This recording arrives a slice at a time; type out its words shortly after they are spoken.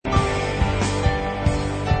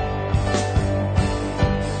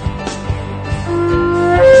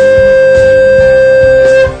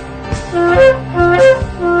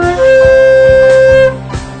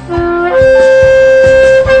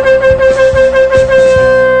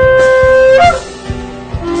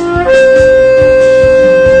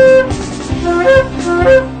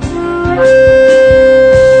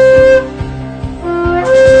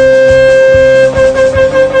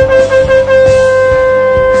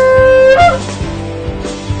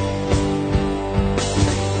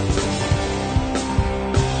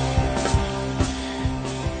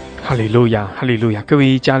利路亚，哈利路亚！各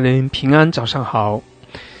位家人平安，早上好。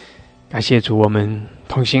感谢主，我们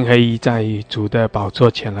同心合意在主的宝座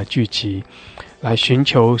前来聚集，来寻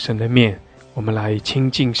求神的面，我们来亲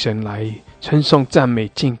近神，来称颂赞美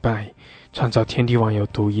敬拜创造天地万有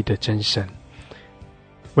独一的真神。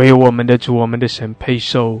唯有我们的主，我们的神配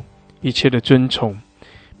受一切的尊崇，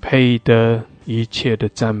配得一切的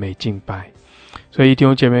赞美敬拜。所以弟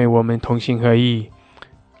兄姐妹，我们同心合意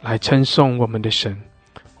来称颂我们的神，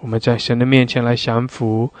我们在神的面前来降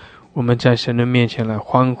服，我们在神的面前来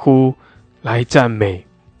欢呼，来赞美。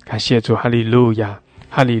感谢主，哈利路亚，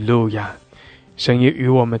哈利路亚！神也与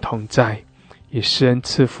我们同在，也施恩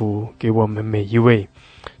赐福给我们每一位，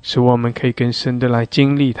使我们可以更深的来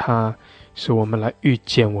经历他，使我们来遇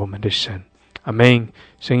见我们的神。阿们。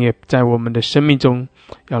神也在我们的生命中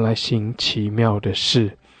要来行奇妙的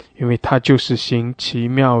事，因为他就是行奇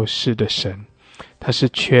妙事的神，他是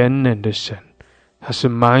全能的神，他是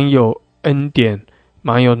满有恩典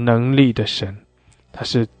满有能力的神，他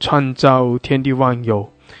是创造天地万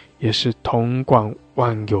有，也是统管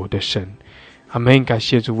万有的神。阿们。感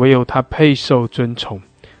谢主，唯有他配受尊崇，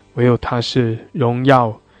唯有他是荣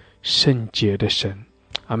耀圣洁的神。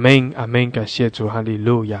阿们，阿们。感谢主，哈利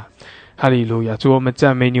路亚，哈利路亚！主，我们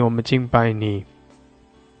赞美你，我们敬拜你。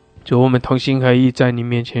主，我们同心合意在你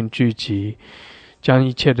面前聚集，将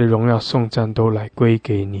一切的荣耀颂赞都来归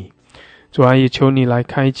给你。主啊，也求你来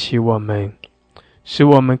开启我们，使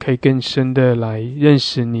我们可以更深的来认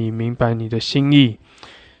识你，明白你的心意。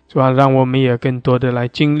主啊，让我们也更多的来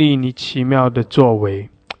经历你奇妙的作为。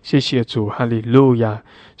谢谢主，哈利路亚！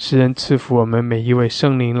施恩赐福我们每一位，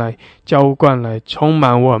圣灵来浇灌，来充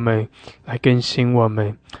满我们，来更新我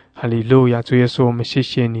们。哈利路亚！主耶稣，我们谢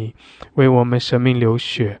谢你为我们生命流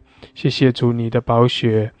血，谢谢主，你的宝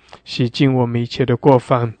血洗净我们一切的过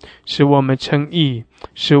犯，使我们称义，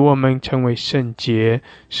使我们成为圣洁，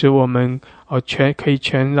使我们可以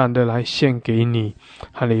全然的来献给你。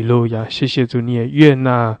哈利路亚！谢谢主，你也悦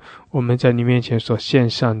纳我们在你面前所献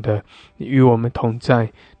上的，你与我们同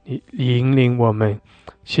在，你引领我们。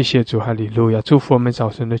谢谢主，哈利路亚！祝福我们早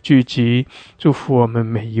晨的聚集，祝福我们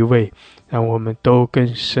每一位，让我们都更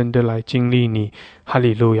深的来经历你。哈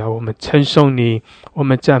利路亚！我们称颂你，我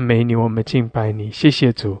们赞美你，我们敬拜你。谢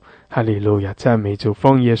谢主，哈利路亚！赞美主，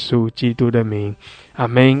奉耶稣基督的名。阿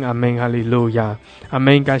们，阿们，哈利路亚，阿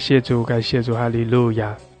们。感谢主，感谢主，哈利路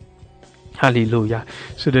亚，哈利路亚！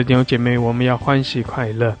是的，弟兄姐妹，我们要欢喜快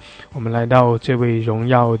乐。我们来到这位荣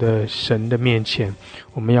耀的神的面前，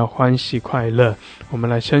我们要欢喜快乐，我们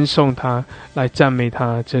来称颂他，来赞美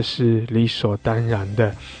他，这是理所当然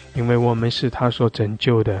的，因为我们是他所拯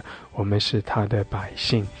救的，我们是他的百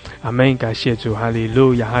姓。阿们。感谢主，哈利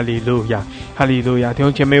路亚，哈利路亚，哈利路亚！弟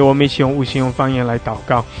兄姐妹，我们一起用无形用方言来祷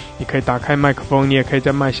告。你可以打开麦克风，你也可以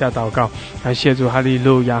在麦下祷告。感谢主，哈利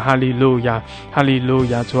路亚，哈利路亚，哈利路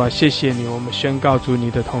亚！主啊，谢谢你，我们宣告主你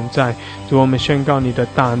的同在，主，我们宣告你的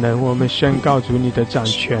大能，我们宣告主你的掌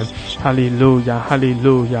权。哈利路亚，哈利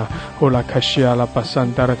路亚！呼拉卡西亚拉巴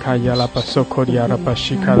桑达拉卡亚拉巴索科里亚拉巴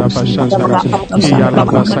西卡拉巴桑达拉基亚拉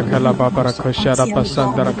巴萨卡拉巴巴拉科西亚拉巴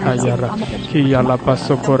桑达拉卡亚拉基亚拉巴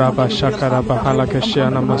索科拉巴沙卡拉巴哈拉卡西亚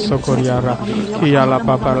拉马索科里亚拉基亚拉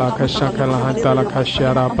巴巴拉卡沙卡拉哈达拉卡西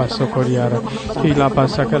亚拉巴索科里亚拉基拉巴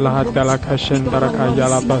萨卡拉哈达拉卡什达拉卡亚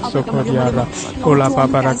拉巴索科里亚拉呼拉巴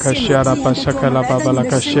巴拉卡西亚拉巴萨卡拉巴巴拉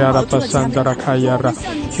卡西亚拉巴桑达拉卡亚拉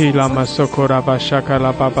基拉马索科拉巴沙卡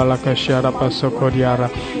拉巴巴拉卡西亚拉巴索科里亚拉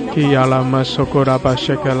基亚拉马索科拉巴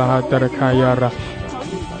沙卡拉哈达拉卡亚拉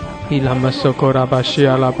Ilama sokora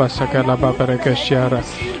bashia la basaka la babara kashara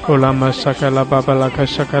Olama saka la babala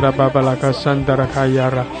kashakara babala kasandara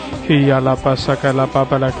kayara Hiya la basaka la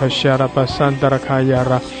babala kashara basandara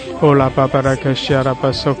kayara Ola babara kashara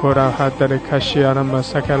basokora hadare kashara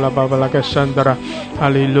masaka la babala kasandara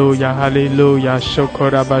Hallelujah, hallelujah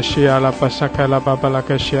Sokora bashia la basaka la babala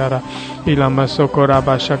kashara Ilama sokora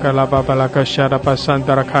bashaka la babala kashara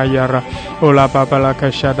basandara kayara Ola babala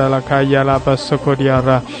kashara la kayara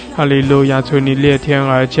basokoriara哈利路亚！主，你裂天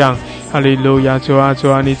而降。哈利路亚！主啊，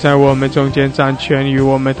主啊，你在我们中间掌权，与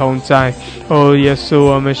我们同在。哦，耶稣，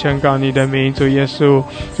我们宣告你的名。主耶稣，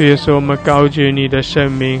主耶稣，我们高举你的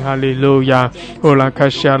圣名。哈利路亚！乌拉卡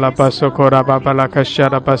西亚拉巴索科拉巴巴拉卡西亚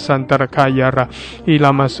拉巴桑达拉卡亚拉，伊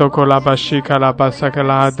拉马索科拉巴西卡拉巴萨卡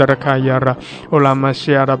拉哈达拉卡亚拉，乌拉马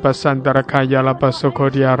西亚拉巴桑达拉卡亚拉巴索科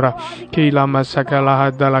亚拉，伊拉马萨卡拉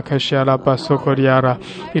哈达拉卡西亚拉巴索科亚拉，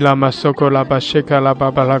伊拉马索科拉巴西卡拉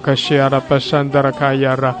巴巴拉卡西亚拉巴桑达拉卡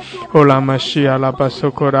亚拉。哦拉玛西亚拉巴苏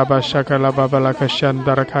库拉巴沙卡拉巴巴拉克山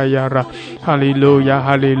达拉卡亚拉，哈利路亚，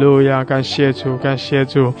哈利路亚，感谢主，感谢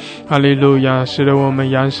主，哈利路亚，使得我们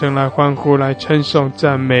扬声来欢呼，来称颂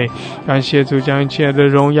赞美，感谢主，将一切的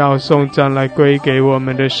荣耀颂赞来归给我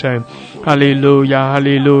们的神，哈利路亚，哈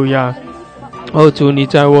利路亚。哦，主，你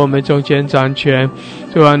在我们中间掌权，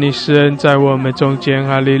主啊，你施恩在我们中间，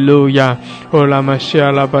哈利路亚。哦，拉玛西亚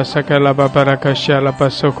拉巴萨卡拉巴巴拉卡西亚拉巴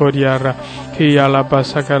索科迪亚拉，基亚拉巴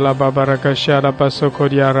萨卡拉巴巴拉卡西亚拉巴索科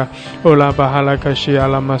迪亚拉，哦拉巴哈拉卡西亚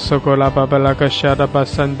拉马索科拉巴巴拉卡西亚拉巴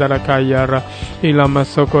桑达拉卡亚拉，伊拉马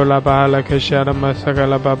索科拉巴哈拉卡西亚拉马萨卡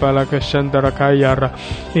拉巴巴拉卡桑达拉卡亚拉，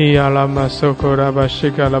伊亚拉马索科拉巴西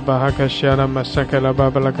卡拉巴哈卡西亚拉马萨卡拉巴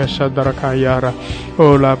巴拉卡桑达拉卡亚拉，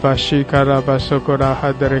哦拉巴西卡拉巴Sokora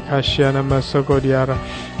hadere kashiana masokodiara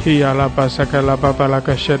Hiala basakala babala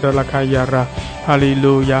kashedala kayara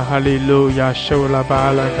Hallelujah hallelujah shola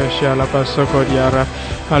bala kashiala basokodiara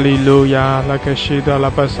Hallelujah la kashida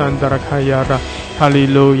la basandara kayara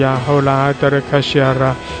Hallelujah hola hadere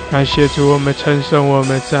kashiara 感谢主，我们称颂，我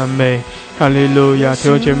们赞美，哈利路亚！弟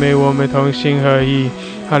兄姐妹，我们同心合意，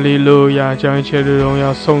哈利路亚！将一切的荣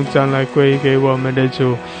耀颂赞来归给我们的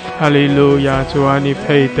主，哈利路亚！主啊，你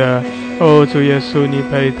配得。哦，主耶稣，你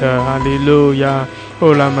配得，哈利路亚！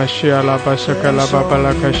哦，拉玛西亚拉巴沙卡拉巴巴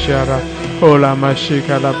拉卡西亚拉，哦，拉玛西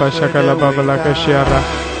卡拉巴沙卡拉巴巴拉卡西亚拉，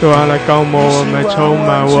主啊，来膏抹我们，充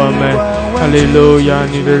满我们，哈利路亚！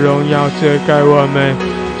你的荣耀遮盖我们，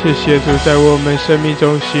谢谢主，在我们生命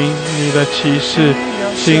中行你的奇事，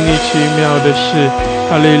行你奇妙的事，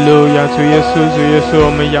哈利路亚！主耶稣，主耶稣，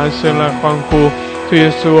我们扬声来欢呼。主耶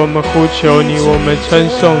稣，我们呼求你，我们称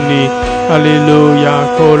颂你，哈利路亚！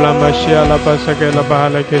哦，拉玛西亚拉巴萨盖拉巴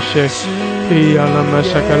哈拉克谢，伊亚拉玛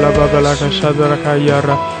萨盖拉巴巴拉克沙德拉卡亚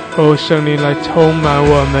拉，哦，圣灵来充满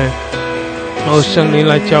我们，哦，圣灵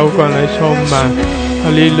来浇灌，来充满，哈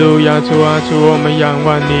利路亚！主啊，主，我们仰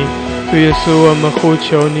望你，主耶稣，我们呼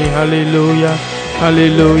求你，哈利路亚！哈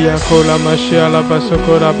利路亚！哦，拉玛西亚拉巴索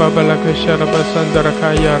科拉巴巴拉克沙拉巴桑德拉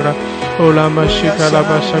卡亚拉。哦，拉玛西卡拉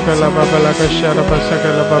巴沙卡拉巴巴拉卡西拉巴萨卡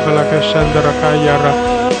拉巴巴拉卡山德拉卡亚拉，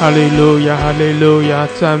哈利路亚，哈利路亚，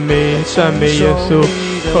赞美赞美耶稣。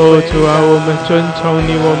哦，主啊，我们尊崇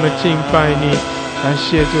你，我们敬拜你，感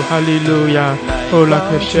谢主，哈利路亚。哦，拉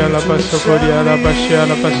克西拉巴索科利亚拉巴西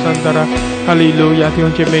拉巴桑德拉，哈利路亚，弟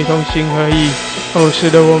兄姐妹同心合意。哦，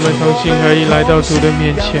是的，我们同心合意来到主的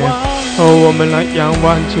面前。哦，我们来仰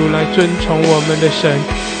望主，来尊崇我们的神。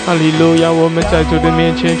哈利路亚！我们在主的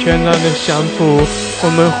面前全然的降服，我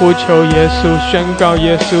们呼求耶稣，宣告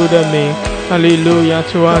耶稣的名。哈利路亚！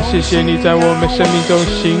主啊，谢谢你在我们生命中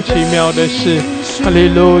行奇妙的事。哈利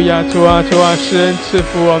路亚！主啊，主啊，施恩赐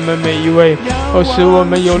福我们每一位，哦，使我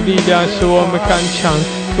们有力量，使我们刚强。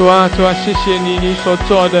主啊，主啊，谢谢你，你所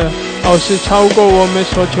做的，哦，是超过我们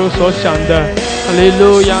所求所想的。哈利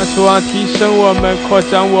路亚！主啊，提升我们，扩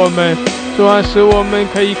张我们。主啊，使我们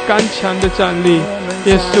可以刚强的站立。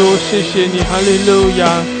耶稣，谢谢你，哈利路亚，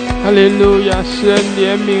哈利路亚，施恩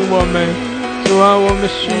怜悯我们。主啊，我们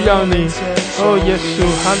需要你。哦，耶稣，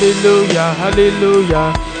哈利路亚，哈利路亚，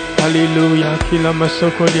哈利路亚。基拉马索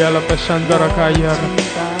科利亚拉巴山德拉卡亚拉，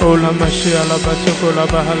哦拉玛西亚拉巴索科拉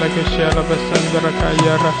巴哈拉克西亚拉巴山德拉卡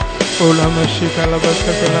亚拉，哦拉玛西卡拉巴索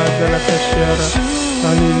科拉德拉卡西亚拉，哈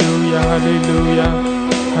利路亚，哈利路亚，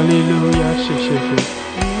哈利路亚，谢谢主。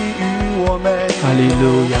哈利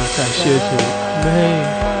路亚，感谢主，阿们。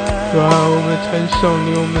主啊，我们称颂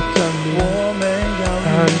你，我们赞美你。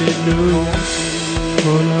哈利路亚，哦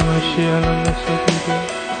拉玛西亚拉玛索科拉，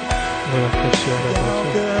哦拉克西亚拉巴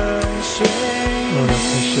索，哦拉克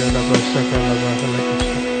西亚拉巴萨卡拉巴哈拉克西，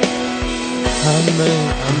阿门，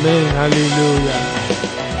阿门，哈利路亚。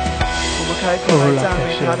我们开口来赞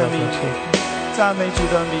美他的名，赞美主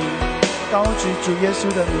的名，高举主耶稣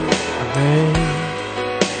的名，阿门。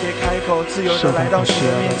也开口自由的来到主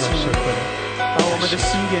的面前，把我们的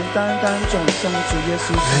心眼单单转向主耶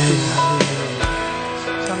稣基督，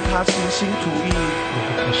向他倾心吐意，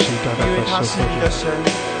因为他是你的神，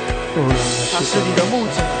他是你的牧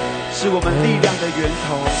者，是我们力量的源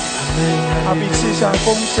头，他必赐下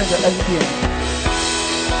丰盛的恩典。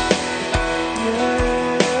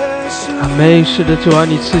阿们，是的，主啊，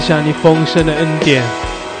你赐下你丰盛的恩典，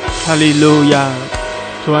哈利路亚。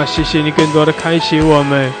主啊，谢谢你更多的开启我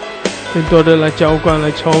们，更多的来浇灌，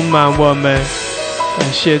来充满我们。感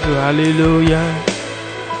谢主，哈利路亚，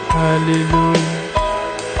哈利路亚，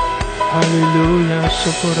哈利路亚，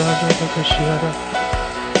苏库拉巴巴卡西亚拉，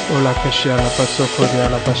欧拉卡西亚拉巴苏库利亚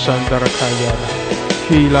拉巴山达拉卡亚拉，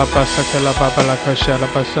基拉巴萨卡拉巴巴拉卡西亚拉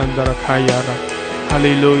巴山达拉卡亚拉，哈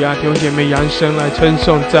利路亚，弟兄姐妹扬声来称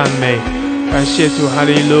颂赞美，感谢主，哈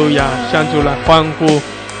利路亚，向主来欢呼。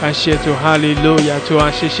感谢主，哈利路亚！主啊，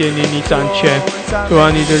谢谢你，你掌权。主啊，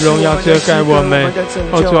你的荣耀遮盖我们。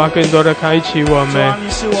哦，主啊，更多的开启我们。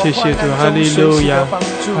谢谢主，哈利路亚，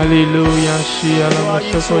哈利路亚！西亚拉玛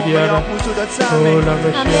索科迪亚拉，哦，拉玛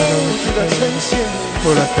西亚拉玛索科迪亚拉，哦，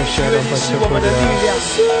拉克西亚拉玛索科迪亚拉，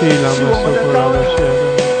伊拉玛索科拉玛西亚拉，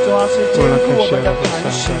哦，拉克西亚拉玛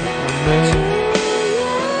萨达，阿门。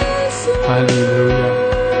哈利路亚！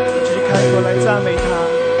继续开口来赞美他，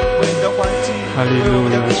为你的环境，为我们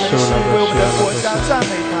的国度，为我们的国家赞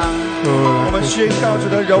美他。我们宣告主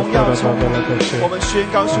的荣耀充满，我们宣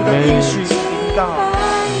告主的应许领导。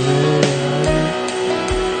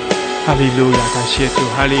哈利路亚！感谢主，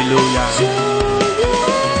哈利路亚！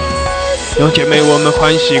弟兄姐妹，我们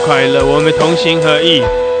欢喜快乐，我们同心合意，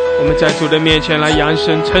我们在主的面前来扬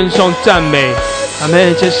声称颂赞美。阿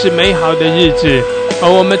们！这是美好的日子，而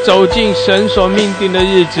我们走进神所命定的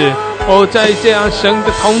日子。在这样神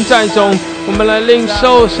的同在中，我们来领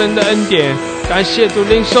受神的恩典。感谢主，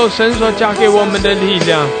领受神所加给我们的力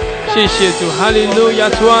量。谢谢主，哈利路亚！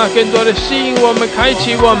主啊，更多的吸引我们，开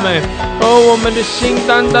启我们。我们的心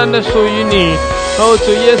单单的属于你。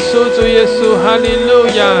主耶稣，主耶稣，哈利路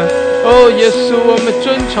亚！耶稣，我们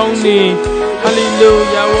尊崇你。哈利路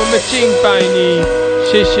亚，我们敬拜你。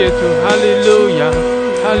谢谢主，哈利路亚，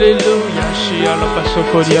哈利路亚！西亚拉巴索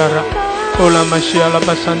科迪亚拉，拉玛西亚拉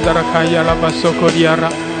巴桑达拉卡亚拉巴索科迪亚拉，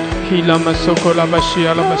希拉玛索科拉巴西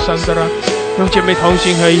亚拉巴桑达拉。用姐妹同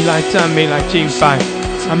心合一来赞美，来敬拜。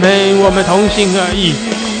阿们！我们同心合一，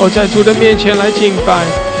在主的面前来敬拜。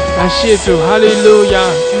感谢主，哈利路亚！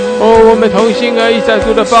我们同心合一，在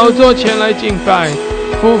主的宝座前来敬拜，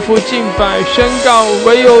夫妇敬拜，宣告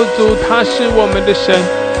唯有主他是我们的神，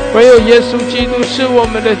唯有耶稣基督是我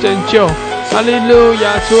们的拯救。哈利路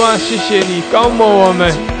亚！主啊，谢谢你高摩我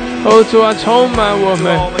们。主啊，充满我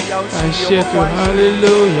们。感谢主，哈利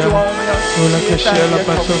路亚！拉克西亚拉巴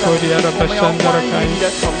索科迪亚拉巴桑达拉卡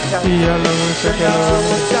伊亚拉玛萨卡拉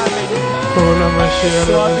拉玛西亚拉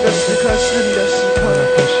巴这个时刻是你的时刻，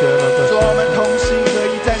主啊，我们同心合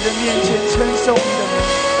一在你的面前称颂你的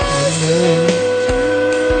名。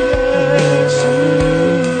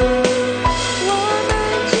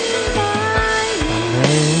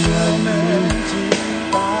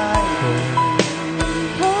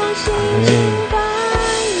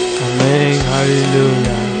哈利路亚，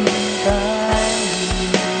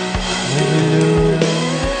哈利路亚，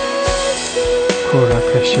库拉克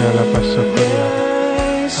西亚拉巴索库亚，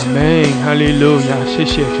阿门，哈利路亚，谢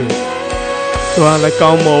谢主，主啊，来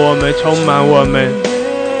高摩我们，充满我们，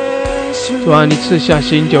主啊，你赐下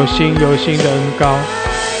新酒新油新的恩膏，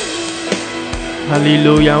哈利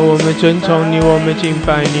路亚，我们尊崇你，我们敬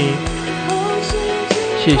拜你，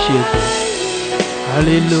谢谢主，哈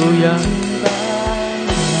利路亚。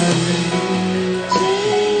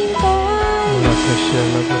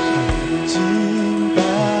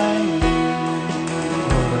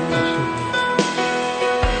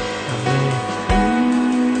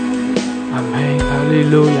阿门，哈利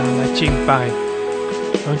路亚！来敬拜，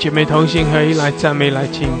让姐妹同心合一来赞美，来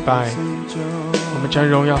敬拜。我们将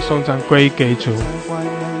荣耀颂赞归给主。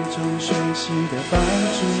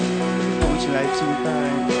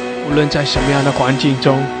无论在什么样的环境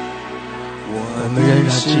中，我们仍然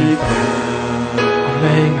敬拜。阿门，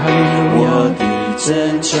哈利路亚！拯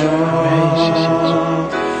救，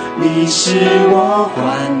你是我患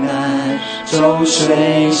难中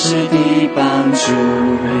随时的帮助。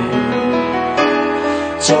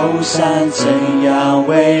众山怎样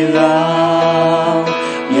围绕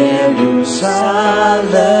耶路撒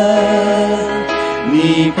冷，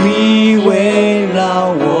你必围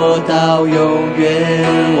绕我到永远。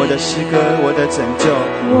我的诗歌，我的拯救，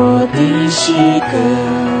我的诗歌。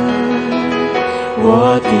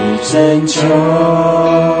我的拯救，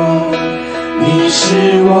你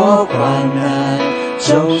是我患难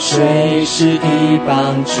中随时的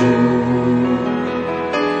帮助。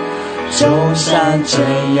众山怎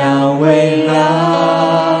样围绕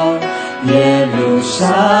耶路撒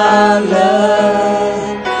冷，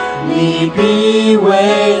你必围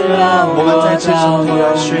绕我到永远。我们在这首歌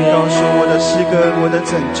要宣告说，我的诗歌，我的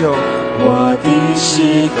拯救，我的诗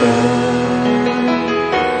歌。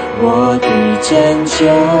我的拯救，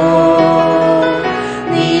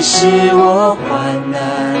你是我患难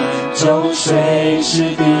中随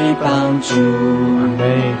时的帮助。阿门，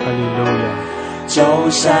哈利路亚！众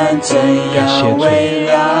山怎样围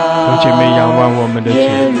绕有姐妹仰望我们的主，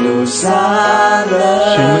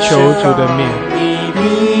寻求主的面。哈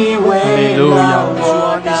利路亚！主，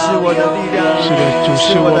你是我的力量，是的，主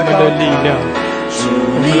是我们的力量。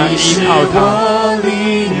我们来依靠他，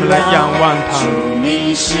我们来仰望他。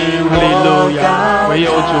哈利路亚！唯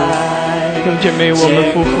有主，弟兄姐妹，我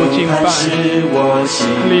们夫妇敬拜，哈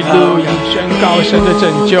利路亚！宣告神的拯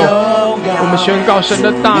救，我们宣告神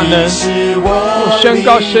的大能，我宣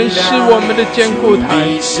告神是我们的坚固台，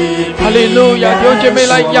哈利路亚！弟兄姐妹，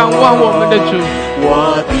来仰望我们的主，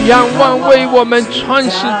仰望为我们穿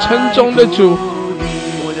石沉重的主，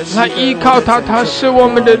来依靠他，他是我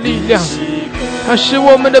们的力量，他是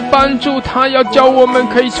我们的帮助，他要叫我们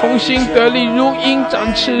可以重新得力，如鹰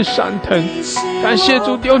展翅闪腾。感谢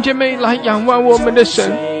主，弟兄姐妹，来仰望我们的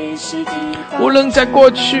神。无论在过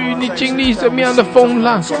去你经历怎么样的风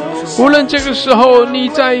浪，无论这个时候你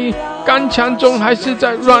在刚强中还是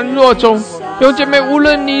在软弱中，弟兄姐妹，无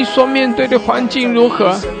论你所面对的环境如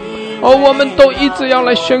何，我们都一直要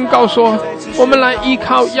来宣告说，我们来依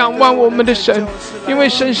靠仰望我们的神，因为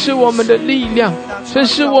神是我们的力量，神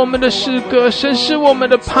是我们的诗歌，神是我们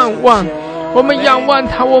的盼望。我们仰望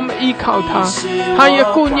他，我们依靠他，他也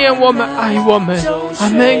顾念我们，爱我们。阿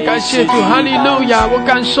们！感谢主，哈利路亚！我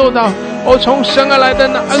感受到从神而来的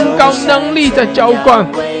那恩膏能力在浇灌，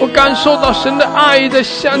我感受到神的爱在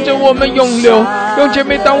向着我们涌流。弟兄姐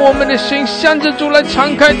妹，当我们的心向着主来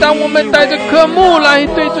敞开，当我们带着渴慕来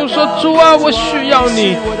对主说，主啊，我需要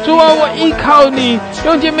你，主啊，我依靠你。弟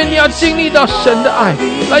兄姐妹，你要经历到神的爱，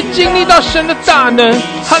来经历到神的大能。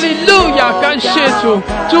哈利路亚！感谢主，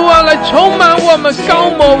主啊，来充满我们，高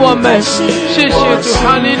摩我们。谢谢主，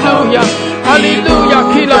哈利路亚！哈利路亚！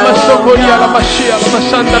基拉玛索科利亚拉玛西亚拉玛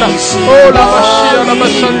山达拉，拉玛西亚拉玛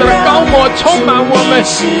山达拉，高摩充满我们。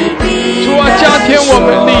主啊，加添我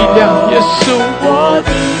们力量，耶稣。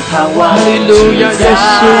哈利路亚，耶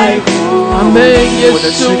稣。阿门，耶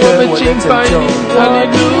稣，我们敬拜你。哈利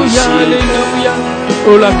路亚，哈利路亚。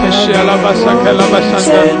拉克西亚拉巴萨克拉巴山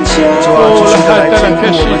达，拉海达拉克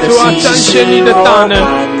西，主啊，展现你的大能。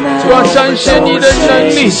主啊，展现你的能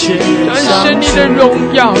力，展现你的荣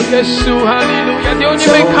耀，耶稣，哈利路亚！弟兄姐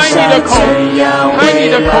妹，开你的口，开你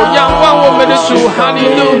的口，仰望我们的主，哈利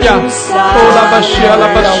路亚！拉巴西亚，拉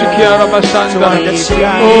巴西基亚，拉巴山达，拉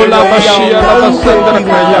巴西亚，拉巴山达开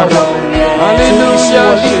亚，哈利路亚，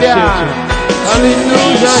谢谢主，哈利路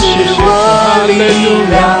亚，谢谢主，哈利路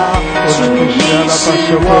亚！主你是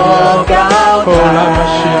我高台，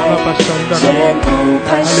坚固磐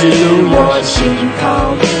石我心靠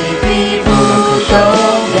你必不动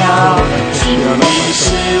摇。主你是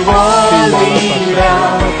我力量，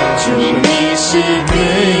主你是避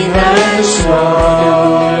难所，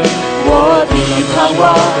我的盼望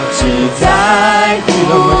只在乎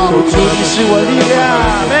主你是我力量，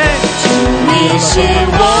主你是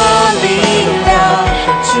我力量，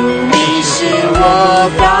主你是我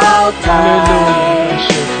高台，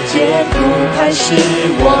坚固磐石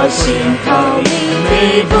我心靠你必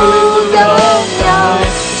不动摇。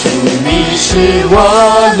主你是我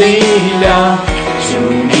力量，主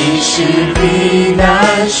你是避难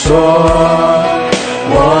所，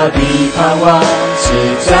我的盼望只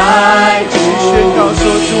在乎。宣告说，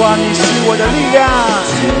主啊，你是我的力量，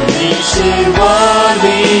主你是我力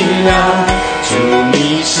量，主你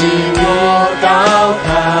是我高台，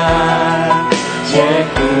坚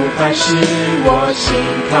固磐石我心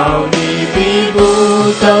靠你必不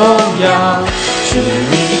动摇。主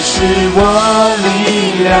你是我力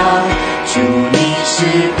量，主你是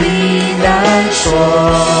避难所，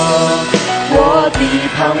我的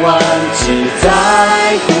盼望只在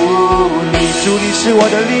乎你。主你是我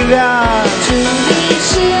的力量，主你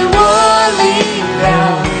是我力量，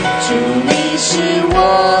主你是我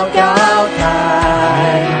高台，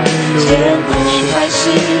坚固磐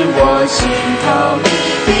石我心靠你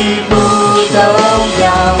必不动摇。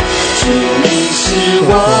主你是我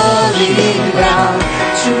力量，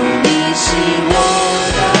主你是我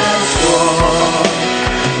难说，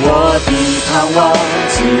我的盼望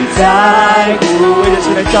只在乎。为着这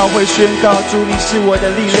个教会宣告，主你是我的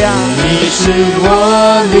力量，主你是我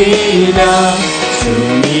力量，主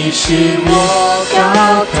你是我高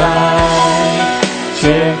台，坚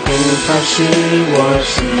固磐石我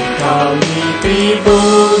心靠你必不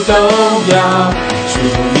动摇。主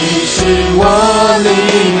你是我力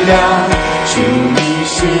量，主你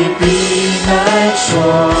是避难所，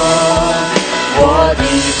我的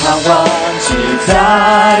盼望只在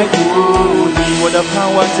乎你，我的盼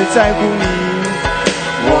望只在乎你，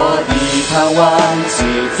我的盼望只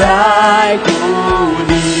在乎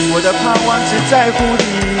你，我的盼望只在乎你，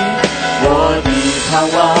我的盼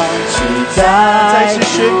望只在乎你。再次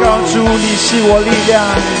宣告，主你是我力量，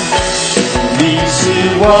主你是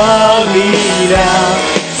我力量，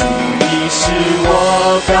主你是我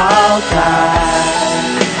高台，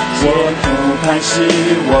坚固磐石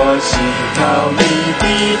我心靠你必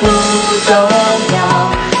不动摇。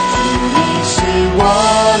主你是我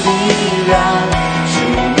力量，主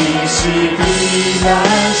你是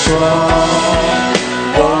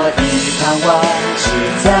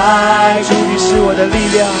我的力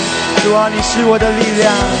量，主啊，你是我的力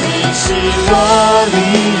量，你是我力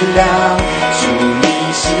量，主你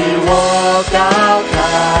是我高台，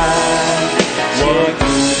我不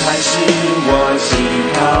怕是我心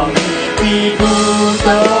靠你，必不动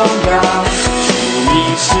摇，主你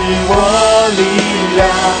是我力量，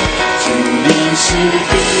主你是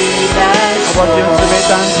避难所。好不好？弟兄姊妹，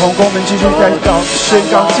当同工们继续在宣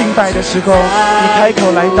告敬拜的时候，你开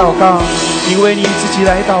口来祷告，你为你自己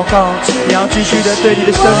来祷告，你要继续的对你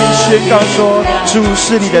的生命宣告说，主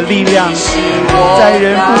是你的力量，在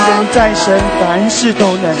人不能，在神凡事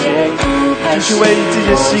都能。继续为你自己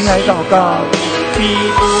的心来祷告。是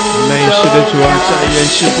的，主啊，在人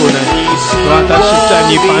是不能，主啊，但是在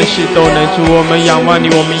你凡事都能。主，我们仰望你，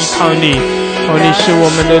我们依靠你，你是我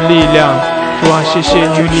们的力量。主啊，谢谢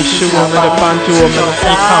你，你是我们的帮助，我们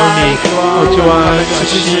依靠你。主啊，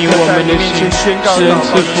吸引我们的心，施恩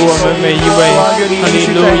赐福我们每一位。哈利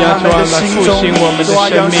路亚！主啊，来复兴我们的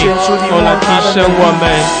生命，来提升我们。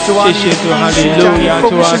谢谢主，哈利路亚！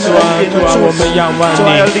主啊，我们仰望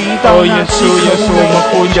你。耶稣，耶稣，我们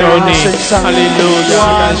呼求你。哈利路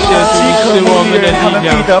亚！感谢主，你是我们的力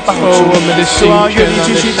量。我们的心全然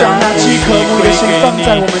的降服归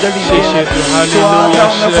给你。谢谢主，哈利路亚！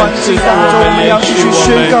施恩赐福我们。我们要继续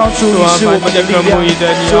宣告，主你是我们的力量，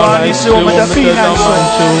主啊，你是我们的避难所，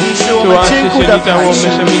你是我们坚固的磐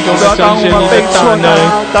石。主啊，当我们被错待，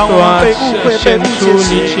当我们被误会、被误解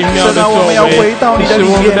时，主啊，我们要回到你的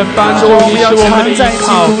里面，主啊，我们要藏在基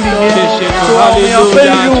督里面，主啊，我们要奔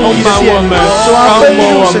入你的殿，主啊，奔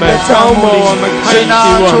入神的帐幕里，神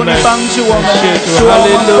啊，求你帮助我们，主啊，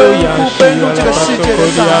我们奔入这个世界的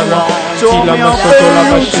帐幕，主啊，我们要奔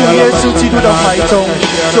入主耶稣基督的怀中，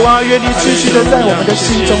主啊，愿你继续的在我们的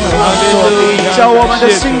心中来工作，叫我们的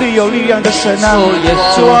心里有力量的神啊！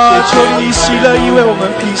主啊，求你以喜乐因为我们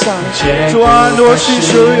披上，主啊，挪去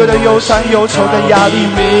所有的忧伤忧愁的压力。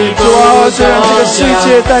主啊，虽然这个世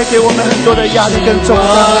界带给我们很多的压力跟重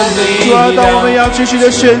担，主啊，但我们要继续的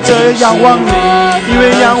选择仰望你，因为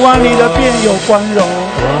仰望你的便有光荣，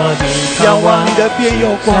仰望你的便有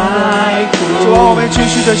光荣。主啊，我们继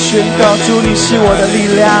续的宣告，主你是我的力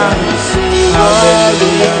量。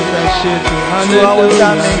主啊，我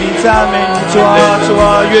赞美你，赞美你，主啊，主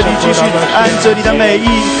啊，愿你继续按着你的美意，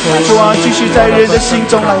主啊，继续在人的心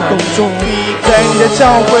中来工作，在你的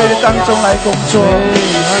教会当中来工作。哈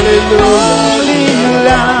利路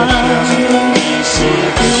亚，力量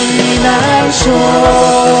避难所，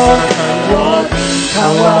我的盼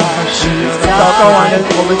望。祷告完了，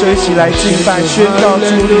我们就一起来敬拜，宣告主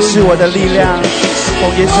你是我的力量。奉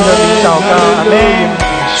耶稣的名祷告，阿们。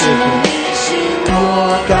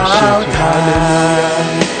高台，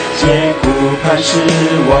坚固磐石，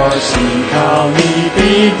我心靠你，必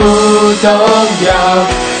不动摇。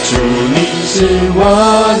主你是我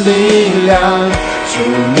力量，主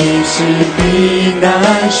你是避难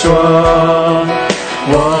所，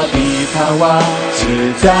我的盼望只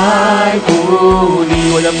在乎你，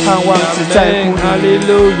我的盼望只在乎你，哈利路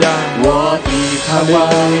亚！我的盼望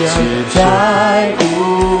只在乎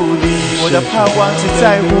你，我的盼望只在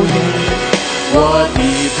乎你。我的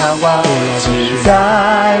盼望只在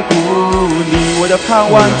乎你，我的盼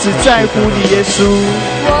望只在乎你，耶稣。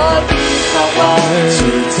我的盼望只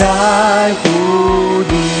在乎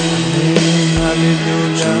你。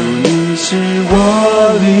主你是我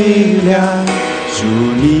力量，主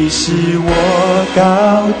你是我高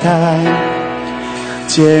台，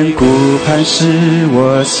坚固磐石，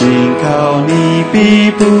我心靠你，必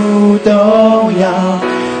不动摇。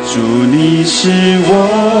主你是我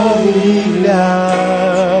力量，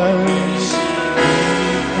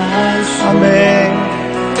阿们。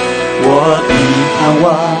我的盼望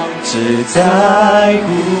只在乎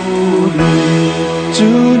你，主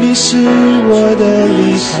你是我的力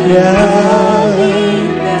量，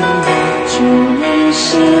主你是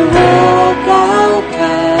我高台。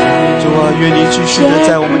主啊，愿你继续的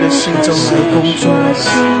在我们的心中来工作。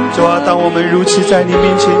主啊，当我们如此在你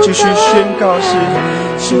面前继续宣告时，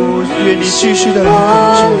主，愿你继续的来工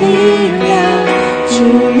作。主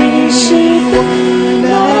你是我难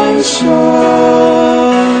说，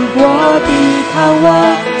我的盼望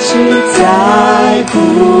只在乎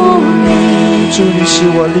你。主你是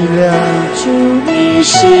我力量，主你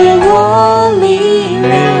是我力量，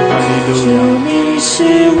主你是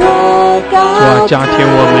我高台。主啊，加添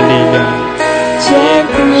我们力量。坚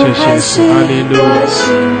固磐石，我心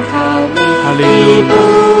靠你，必不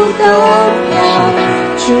动摇。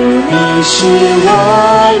主你是我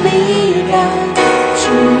力量，主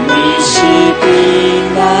你是避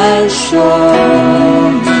难所，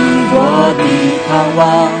我的盼望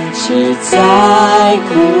只在乎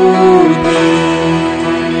你。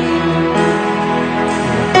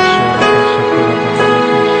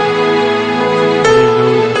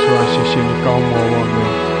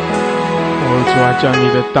亚，将你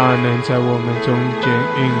的大能在我们中间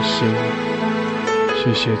运行。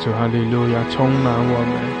谢谢主，哈利路亚，充满我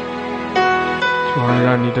们。主啊，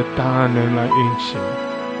让你的大能来运行，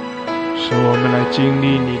使我们来经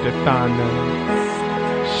历你的大能。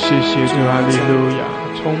谢谢主，哈利路亚，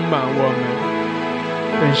充满我们，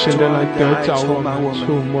更深的来得着我们，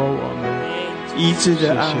触摸我们，医治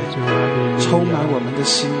的爱充满我们的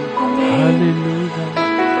心。哈利路亚，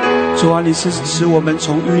主啊，你是使我们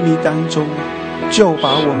从淤泥当中就把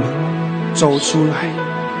我们走出来。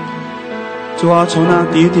主啊，从那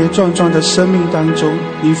跌跌撞撞的生命当中，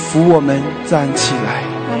你扶我们站起来。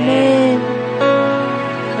阿们。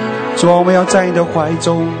主啊，我们要在你的怀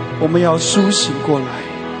中，我们要苏醒过来。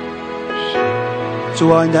主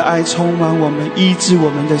啊，你的爱充满我们，医治我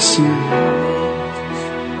们的心。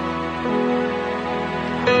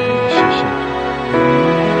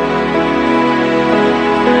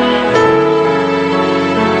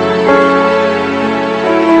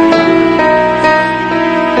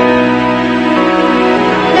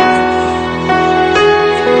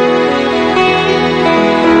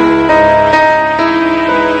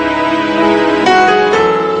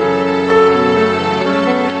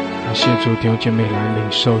弟兄姐妹来领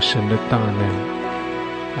受神的大能，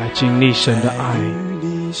来经历神的爱，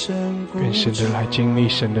更深的来经历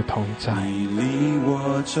神的同在。感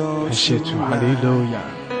谢主，哈利路亚！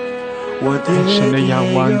更深的仰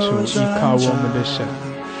望主，依靠我们的神。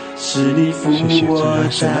谢谢主，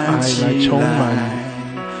让神的爱来充满你。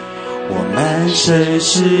我满身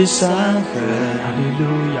是伤痕，哈利路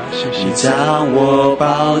亚！谢谢你将我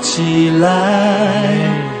抱起来。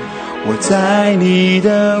我在你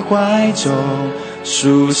的怀中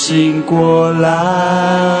苏醒过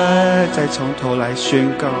来，再从头来宣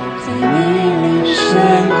告，在你深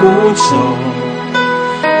谷中，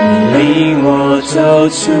你领我走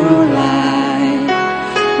出来。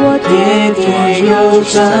我跌跌又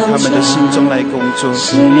撞在他们的心中来工作，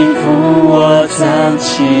是你扶我站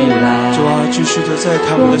起来。主啊，继续的在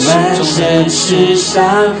他们的心中来是伤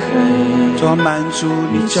痕，主啊，满足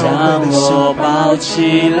你教会的心，我抱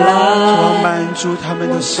起来。主啊，满足他们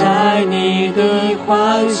的心，在你的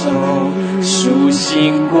怀中苏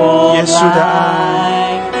醒过来。耶稣的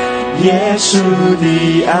爱，耶稣的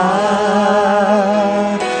爱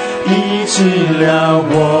医治了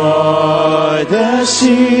我的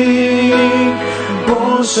心，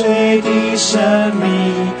破碎的生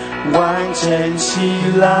命完整起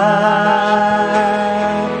来，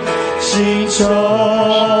心中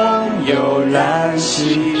有燃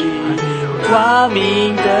起光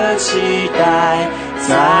明的期待，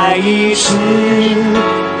再一次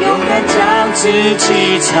勇敢将自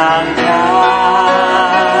己敞开。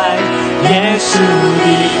耶稣的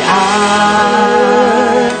爱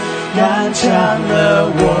燃强了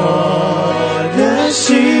我的心，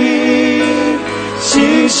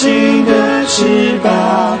星星的翅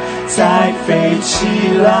膀再飞起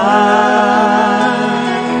来，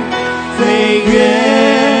飞越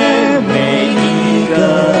每一个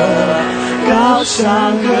高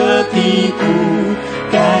山和低谷，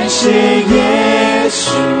感谢耶稣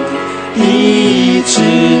医治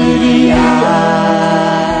的爱。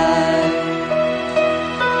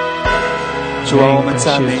主啊，我们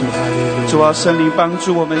赞美你。主啊，圣灵帮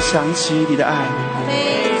助我们想起你的爱。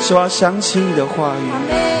主啊，想起你的话语。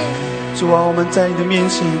主啊，我们在你的面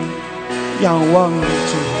前仰望你。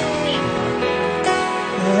主，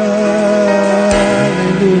哈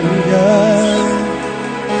利路亚。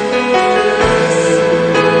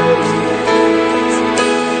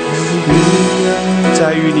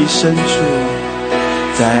在与你深处，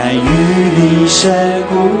在与你深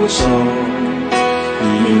谷中，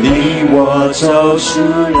你领我走出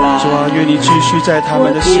来。主啊，愿你继续在他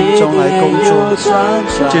们的心中来工作，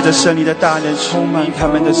借着圣灵的大能充满他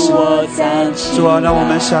们的心。主啊，让我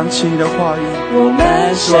们想起你的话语。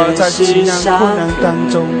主啊，在极难困难当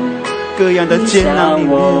中，各样的艰难里面，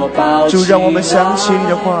主让我们想起你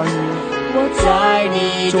的话语。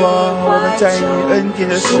主啊，我们在你恩典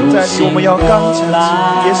的所在里，我们要刚强起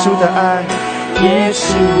耶稣的爱，耶稣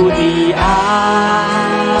的爱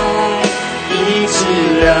医治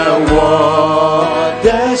了我的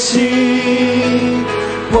心，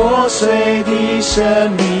破碎的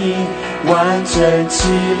生命完整起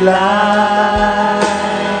来，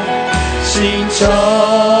心中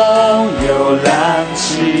有燃起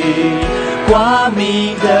光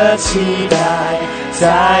明的期待，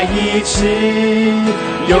再一次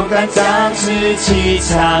勇敢将自己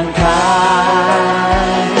敞开。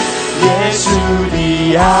耶稣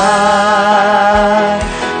的爱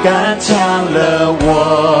刚强了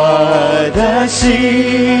我的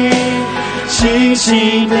心，星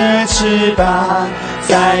星的翅膀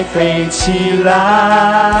再飞起来，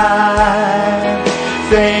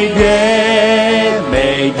飞越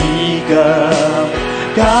每一个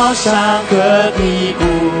高山和低谷，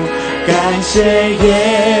感谢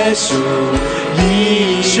耶稣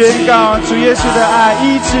医治，宣告主耶稣的爱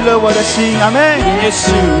医治了我的心，阿们。耶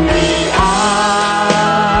稣的爱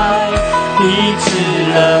医治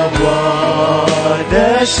了我的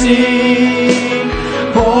心，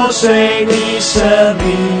破碎的生命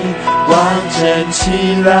完整起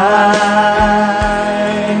来，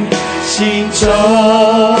心中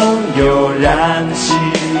有燃起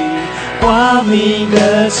光明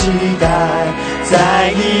的期待，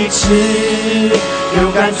再一次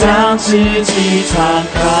勇敢将自己敞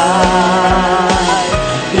开，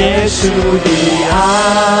耶稣的爱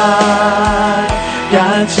刚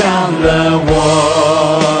强了我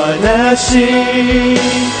的心，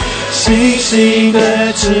星星的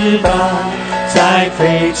翅膀再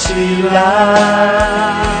飞起来，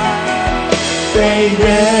飞越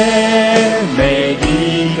每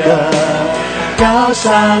一个高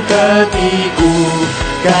山和低谷，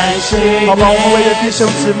感谢。好吧，我们为了弟兄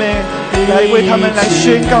姊妹来为他们来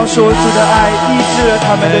宣告说主的爱医治了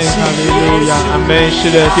他们的心。阿们。是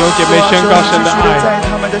的，弟兄姐妹宣告神的爱，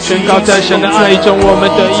宣告在神的爱中我们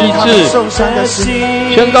得医治，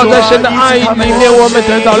宣告在神的爱里面我们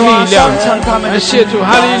得到力量。感谢主，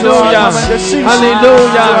哈利路亚，哈利路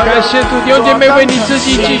亚！感谢主，弟兄姐妹为你自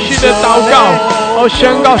己继续的祷告，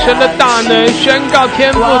宣告神的大能，宣告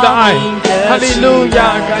天父的爱。哈利路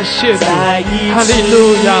亚，感谢主，哈利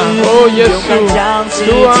路亚！耶稣，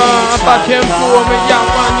主啊，阿爸天父，我们仰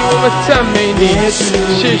望你，我们赞美你，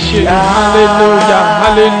谢谢你，哈利路亚，哈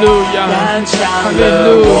利路亚，哈利路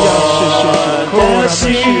亚，谢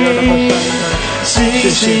谢主，星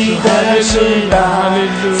星的翅膀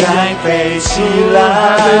再飞起来，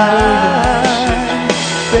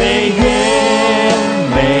飞越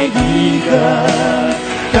每一个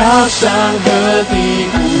高山和低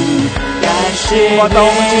谷。哇！当我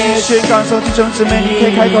们今天宣告的时候，弟兄姊妹，你可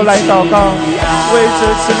以开口来祷告，为着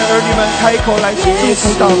神的儿女们开口来祝福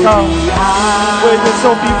祷告，为着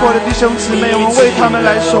受逼迫的弟兄姊妹，我们为他们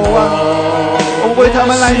来守望，我们为他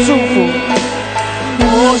们来祝福。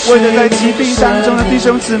为着在疾病当中的弟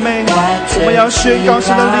兄姊妹，我们要宣告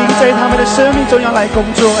神的灵在他们的生命中要来工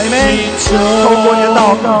作，阿们。透过你的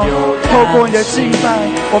祷告，透过你的敬拜，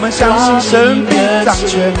我们相信神必掌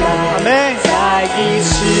权，阿们。再一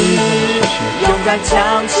次勇敢将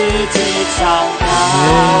自己敞开，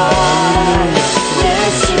耶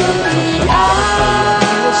稣的爱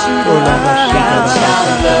刚强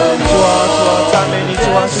了我，赞美你，主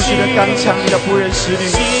啊，继续的刚强你的仆人使女，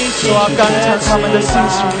主啊，刚强他们的信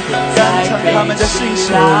心，刚强他们的信心，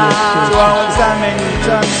主啊，我赞美你，赞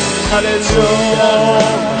美你，哈利路亚！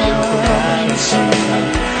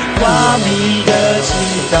光明的期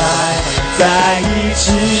待，再一次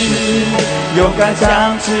勇敢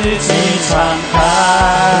将自己敞开，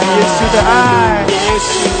耶稣的爱，耶稣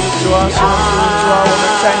主啊，主啊，我们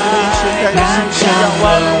在你面前开始信心仰望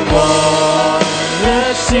我的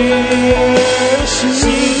心，星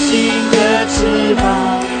星的翅膀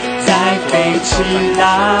再飞起来，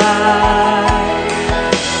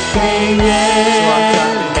飞越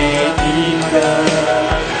每一个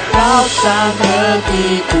高山和低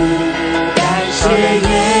谷，感谢耶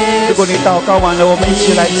稣。如果你祷告完了，我们一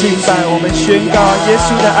起来敬拜，我们宣告耶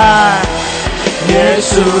稣的爱，耶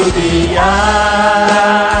稣的爱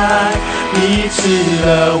医治了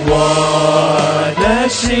我的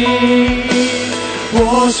心，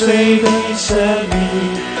破碎的生命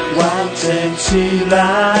完整起来，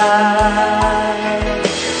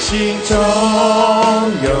心中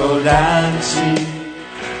有燃起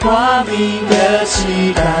光明的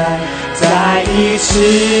期待，再一次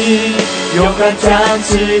勇敢将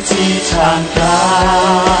自己敞开，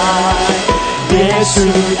耶稣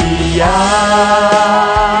的爱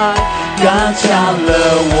刚强了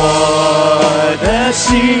我的心，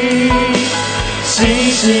星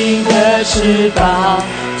星的翅膀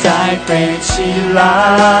再飞起来，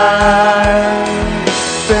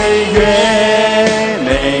飞越每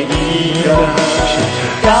一个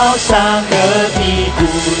高山和低谷，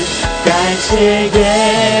感谢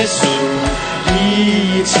耶稣医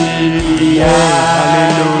治的爱，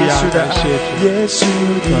耶稣的爱，耶稣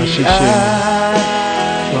的爱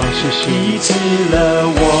医治了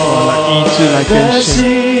我的心，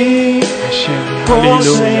破碎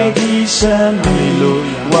的生命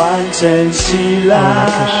完整起来，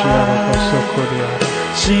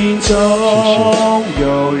心中有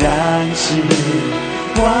燃起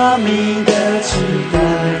光明的期待，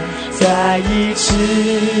再一次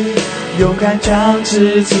勇敢将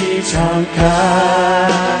自己敞开，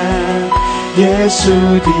耶稣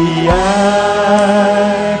的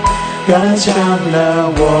爱刚强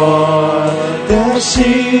了我的心，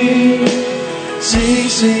星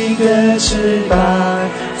星的翅膀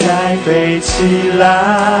再飞起来，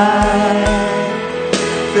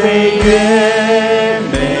飞越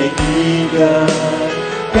每一个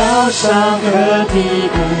高山和低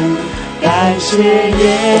谷。感谢耶稣，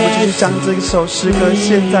我们继续将这一首诗歌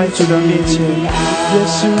献在主的面前。耶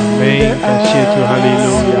稣的爱，感谢主，哈利路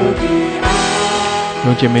亚！弟兄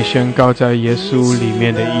姐妹宣告，在耶稣里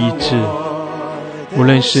面的医治，无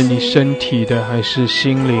论是你身体的还是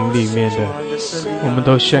心灵里面的，我们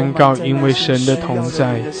都宣告，因为神的同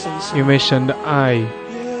在，因为神的爱，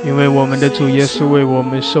因为我们的主耶稣为我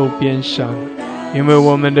们受鞭伤，因为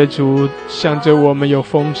我们的主向着我们有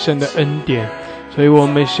丰盛的恩典，所以我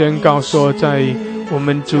们宣告说，在我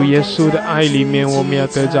们主耶稣的爱里面，我们要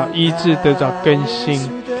得到医治，得到更新。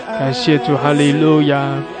感谢主，哈利路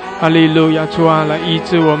亚，哈利路亚！主啊，来医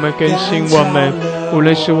治我们，更新我们，无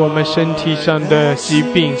论是我们身体上的疾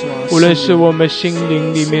病，无论是我们心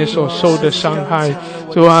灵里面所受的伤害，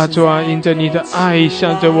主啊，主啊，因着你的爱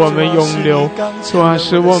向着我们涌流，主啊，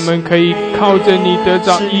使我们可以靠着你得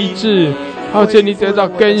到医治，靠着你得到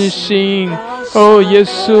更新。哦，耶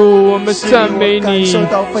稣，我们赞美你，主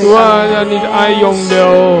啊，让你的爱涌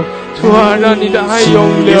流，主啊，让你的爱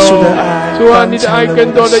涌流，主啊，你的爱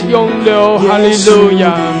更多的涌流，哈利路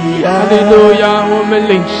亚，哈利路亚，我们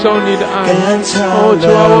领受你的爱，哦，主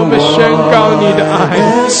啊，我们宣告你的爱，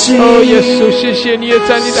哦，耶稣，谢谢你，也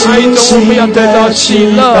在你的爱中，我们要得到喜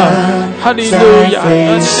乐，哈利路亚，让你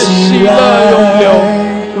的喜乐涌流，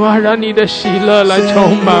主啊，让你的喜乐来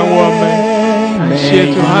充满我们。感谢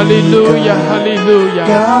主，哈利路亚，哈利路亚，哈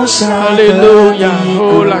利路亚！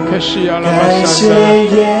哦，拉克西亚拉巴萨达，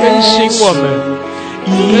更新我们，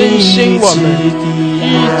更新我们，医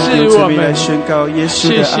治我们。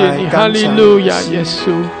谢谢你，哈利路亚，耶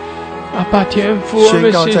稣，阿爸天父，我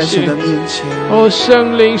们谢谢你。哦，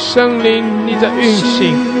圣灵，圣灵，你在运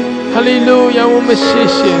行，哈利路亚，我们谢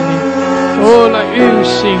谢你。哦，来运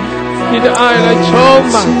行。你的爱来充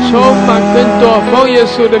满更多，奉耶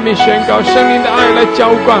稣的名宣告，圣灵的爱来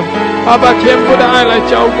浇灌，阿爸天父的爱来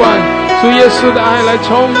浇灌，主耶稣的爱来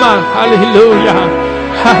充满，哈利路亚，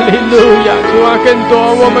哈利路亚！主啊，更多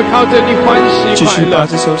我们靠着你欢喜快乐，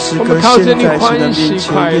我们靠着你欢喜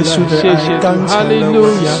快乐，谢谢主，哈利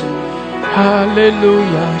路亚，哈利路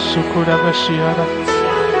亚，苏库拉巴西亚拉，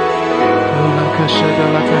拉克西亚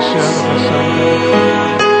拉克西亚拉巴萨达，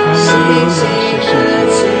哈利路亚，谢谢主。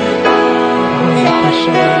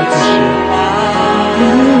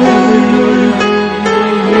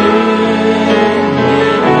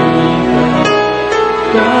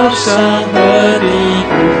高山和低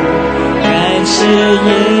谷，感谢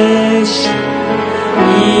耶稣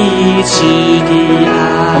医治的爱。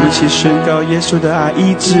我们一起宣告耶稣的爱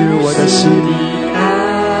医治我的心，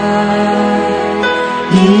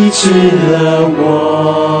医治了我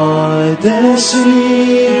的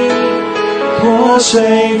心，破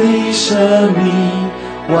碎的生命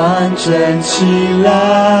完整起来，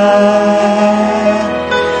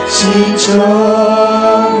心中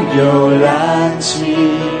有燃起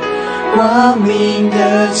光明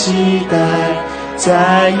的期待，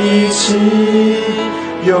再一次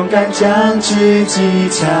勇敢将自己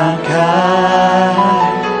敞开，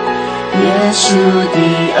耶稣的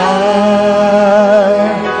爱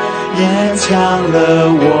延长了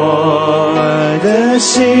我的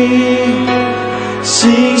心，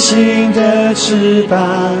星星的翅膀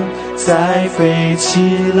再飞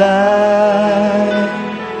起来，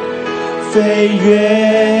飞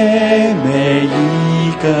越每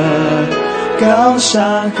一个高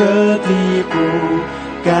山和低谷，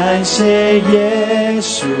感谢耶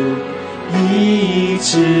稣医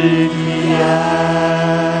治的爱。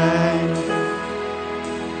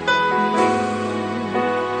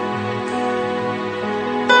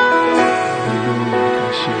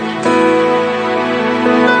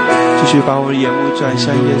继续把我的眼目转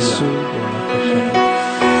向耶稣。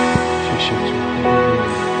谢谢主，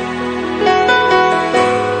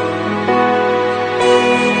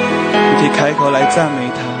你可以开口来赞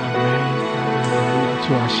美他。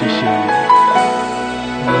主啊，谢谢你。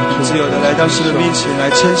自由的来到神的面前来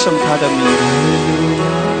称颂他的名。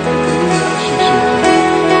谢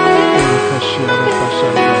谢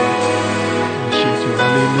主，哈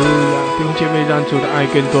利路亚！弟兄姐妹，让主的爱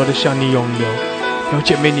更多的向你涌流。弟兄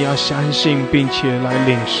姐妹，你要相信并且来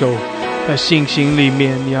领受，在信心里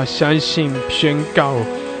面你要相信宣告，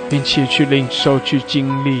并且去领受去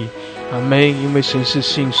经历。阿们！因为神是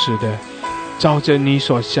信实的，照着你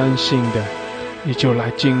所相信的，你就来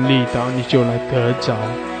经历到，你就来得着。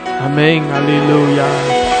阿们！哈利路亚，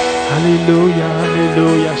哈哈利路亚，哈利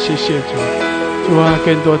路亚，谢谢主，主啊，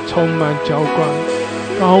更多充满浇灌，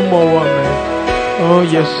高抹我们。哦，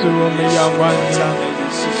耶稣，我们仰望你，阿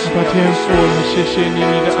爸天父，我们谢谢你，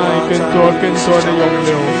你的爱更多更多的涌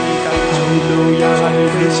流。哈利路亚，哈利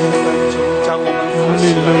路亚，哈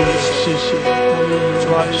利路亚，谢谢。主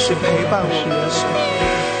啊，你是陪伴我们的神，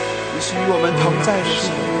你是与我们同在的神。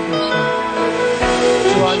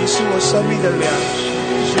主啊，你是我生命的粮，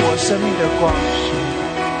你是我生命的光。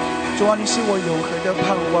主啊，你是我永恒的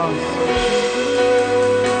盼望。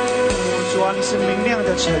主啊，你是明亮的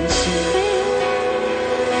晨星。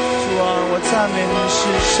主啊，我赞美你是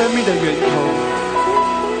生命的源头。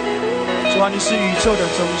主啊，你是宇宙的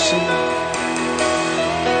中心。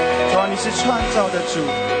主啊，你是创造的主。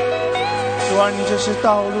主啊，你就是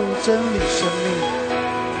道路、真理、生命。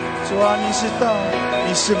主啊，你是道，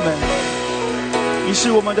你是门，你是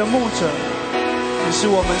我们的牧者，你是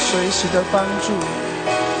我们随时的帮助，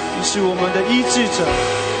你是我们的医治者。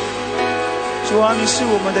主啊，你是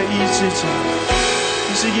我们的医治者，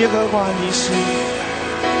你是耶和华尼西，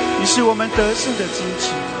你是我们得胜的旌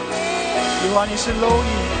旗。耶和华你是楼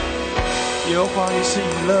椅，耶和华你是以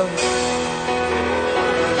勒。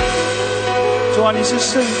主啊，你是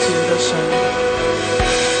圣洁的神。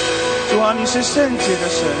主啊，你是圣洁的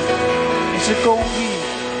神，你是公义。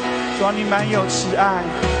主啊，你满有慈爱。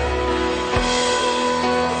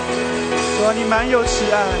主啊，你满有慈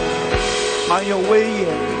爱，满有威严。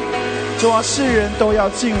主啊，世人都要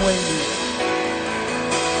敬畏你，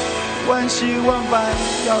万心万般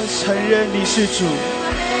要承认你是主。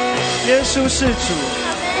耶稣是主，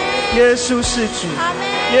耶稣是主，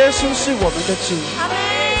耶稣是我们的主。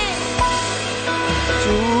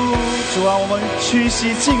主啊，我们屈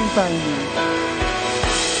膝敬拜你。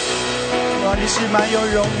主啊，你是满有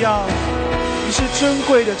荣耀，你是尊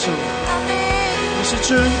贵的主，你是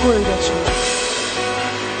尊贵的主。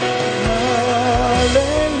哈利路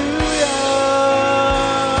亚！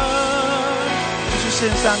就是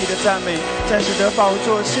献上你的赞美，在神的宝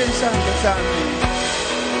座献上你的赞美。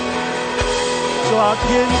主啊，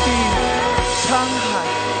天地沧海，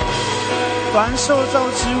凡受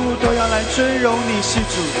造之物都要来尊荣你是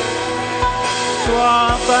主。主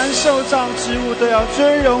啊，凡受造之物都要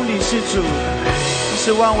尊荣你是主，你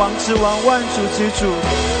是万王之王，万主之主。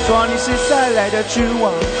主啊，你是再来的君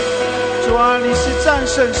王。主啊，你是战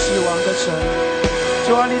胜死亡的神。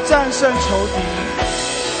主啊，你战胜仇敌。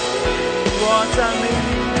主啊，赞美你。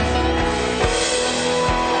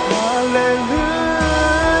哈利路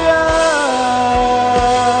亚，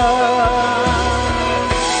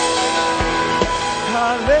哈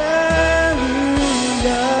利。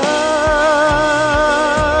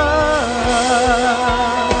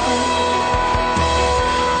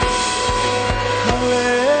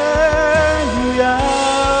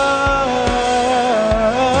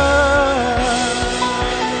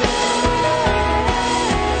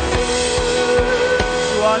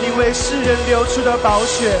世人流出的宝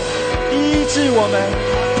血医治我们，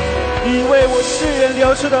你为我世人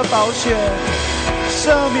流出的宝血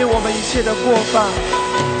赦免我们一切的过犯。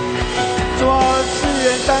主啊，世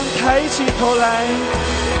人当抬起头来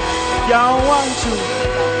仰望主，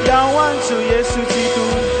仰望主耶稣基督。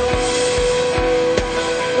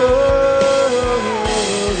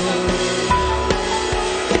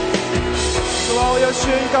主啊，我要宣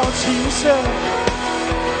告情圣。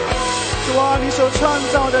主啊，你所创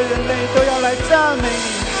造的人类都要来赞美你，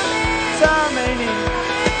赞美你，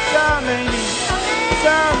赞美你，赞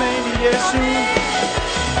美你，耶稣。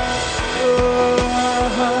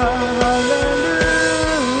哈利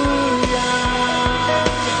路亚。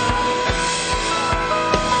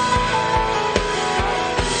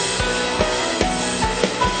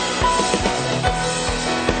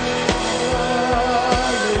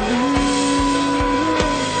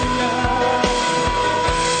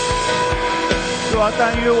主啊，但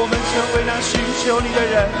愿我们成为那寻求你的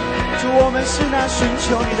人。主，我们是那寻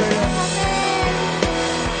求你的人。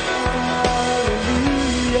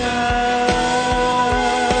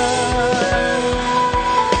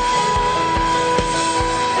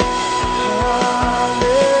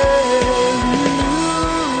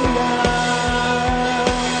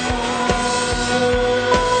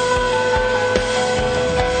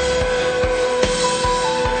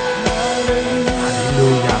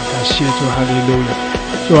谢主，哈利路亚！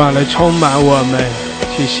主啊，来充满我们，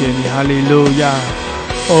谢谢你，哈利路亚！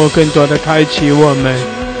哦，更多的开启我们，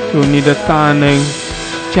主你的大能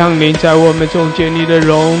降临在我们中间，你的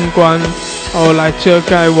荣光哦来遮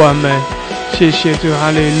盖我们，谢谢主，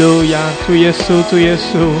哈利路亚！主耶稣，主耶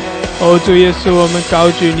稣，哦主耶稣，我们高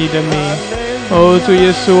举你的名，哦主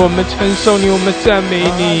耶稣，我们承受你，我们赞美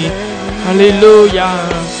你，哈利路亚！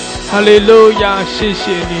哈利路亚，谢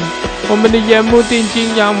谢你，我们的眼目定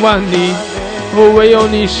睛仰望你，唯有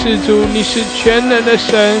你是主，你是全能的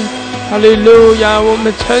神。哈利路亚，我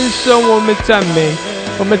们称颂，我们赞美，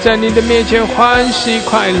我们在你的面前欢喜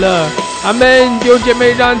快乐。阿们。弟兄姐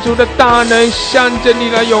妹，让主的大能向着你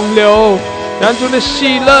来涌流，让主的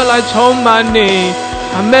喜乐来充满你。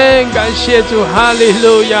阿们。感谢主，哈利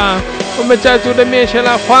路亚，我们在主的面前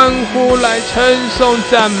来欢呼，来称颂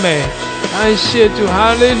赞美。感谢主，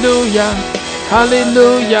哈利路亚，哈利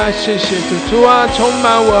路亚，谢谢主，主啊，充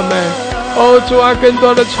满我们，主啊，更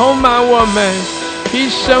多的充满我们，提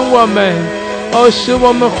升我们，使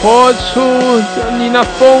我们活出你那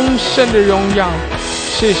丰盛的荣耀。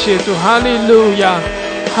谢谢主，哈利路亚，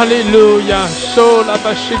哈利路亚。So la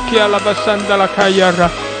bashika la basanda la kayara,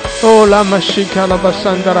 la mashika la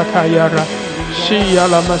basanda la kayara, shia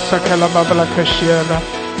la masaka la babala kashira。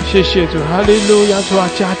谢谢主，哈利路亚，主啊，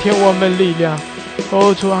加添我们力量，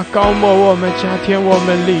主啊，高摩我们，加添我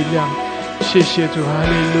们力量。谢谢主，哈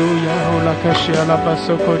利路亚，la kashia la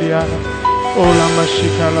basokoria，la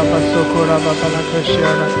mashika la basokora babala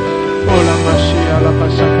kashira。la mashia la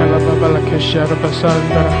basaka la babala kashira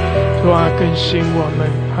basanda，主啊，更新我们，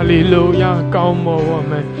哈利路亚，高摩我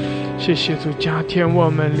们。谢谢主，加添我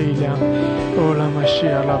们力量。la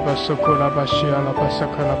mashia la basokora bashia la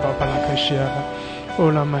basaka la babala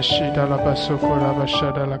kashira。la mashida la basokora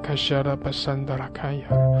bashada la kashara basanda la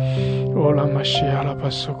kaya。la mashia la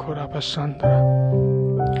basokora basanda。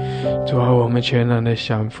主啊，我们全然的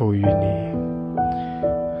降服于你。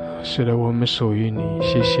是的，我们属于你。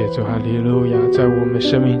谢谢主，哈利路亚，在我们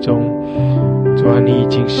生命中，主啊，你已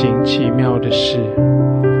经行奇妙的事，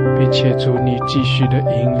并且主，你继续的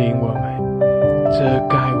引领我们，遮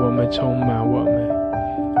盖我们，充满我们。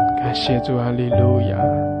感谢主，哈利路亚，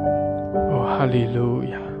哈利路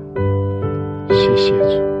亚，谢谢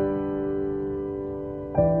主，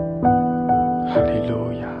哈利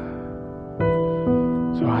路亚。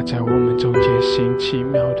主啊，在我们中间行奇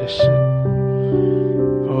妙的事，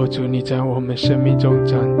主，你在我们生命中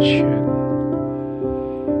掌权。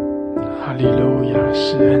哈利路亚，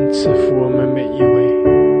施恩赐福我们每一位。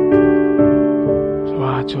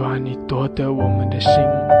主啊，你夺得我们的心，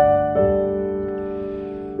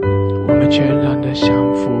我们全然的降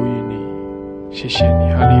服于你。谢谢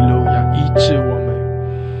你，哈利路亚，医治我们，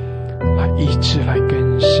来医治，来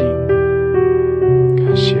更新。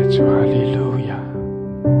感谢主，哈利路亚，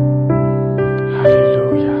哈利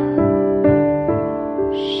路亚。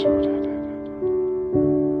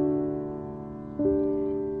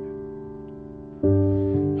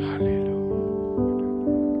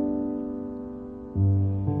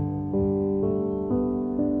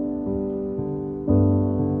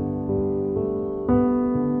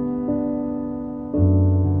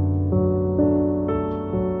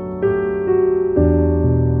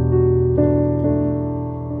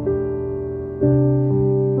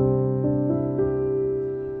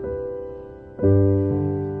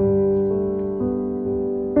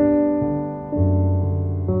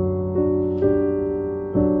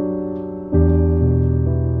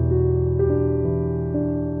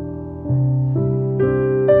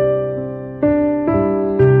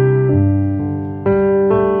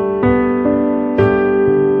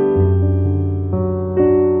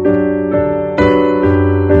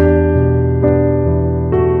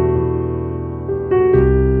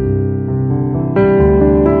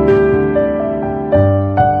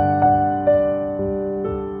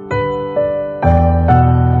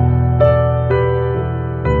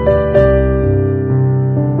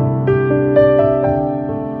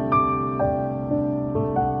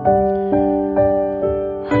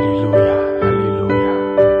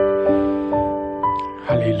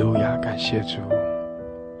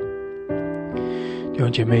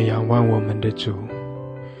姐妹，仰望我们的主，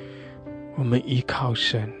我们依靠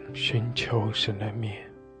神，寻求神的面。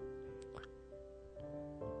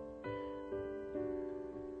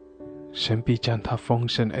神必将他丰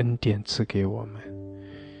盛恩典赐给我们，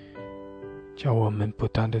叫我们不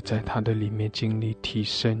断的在他的里面经历提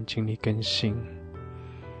升，经历更新，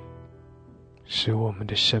使我们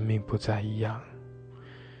的生命不再一样，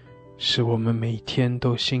使我们每天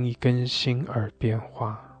都心意更新而变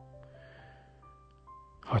化，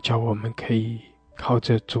好叫我们可以靠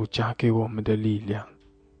着主加给我们的力量，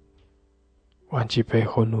忘记背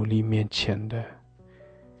后努力面前的，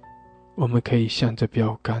我们可以向着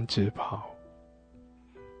标杆直跑。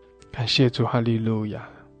感谢主，哈利路亚，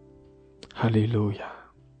哈利路亚。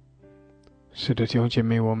是的，弟兄姐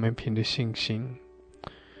妹，我们凭着信心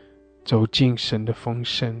走进神的丰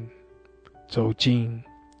盛，走进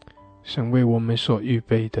神为我们所预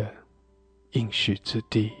备的应许之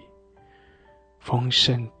地，丰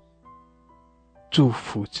盛祝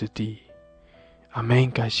福之地。阿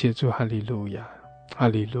们，感谢主，哈利路亚，哈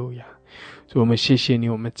利路亚。主，我们谢谢你，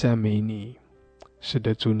我们赞美你。是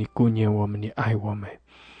的，主，你顾念我们，你爱我们。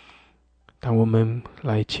当我们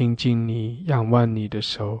来亲近你、仰望你的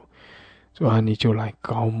时候，主啊，你就来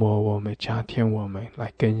高摩我们、加添我们，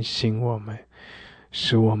来更新我们，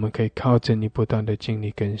使我们可以靠着你不断的经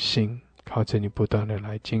历更新，靠着你不断的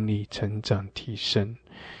来经历成长提升。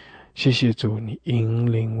谢谢主，你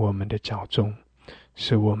引领我们的脚踪，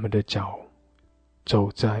使我们的脚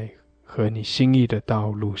走在和你心意的道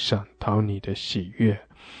路上，讨你的喜悦。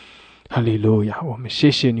哈利路亚，我们谢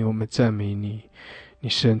谢你，我们赞美你，你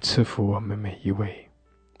是恩赐福我们每一位。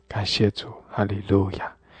感谢主，哈利路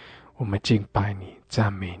亚，我们敬拜你，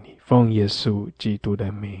赞美你，奉耶稣基督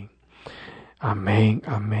的名。阿们，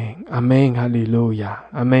阿们，阿们，哈利路亚，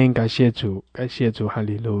阿们，感谢主，感谢主，哈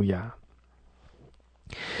利路亚，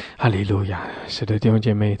哈利路亚。是的，弟兄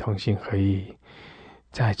姐妹同心合意，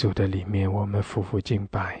在主的里面，我们夫妇敬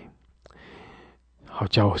拜，好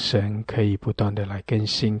叫神可以不断的来更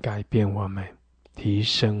新改变我们，提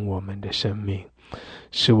升我们的生命，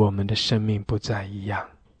使我们的生命不再一样。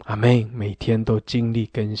阿们，每天都经历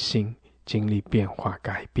更新，经历变化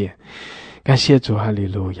改变。感谢主，哈利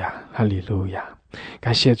路亚，哈利路亚。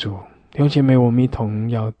感谢主，弟兄姐妹，我们一同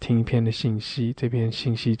要听一篇的信息。这篇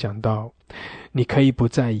信息讲到你可以不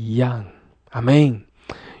再一样。阿们。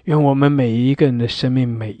愿我们每一个人的生命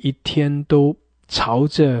每一天都朝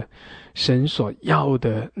着神所要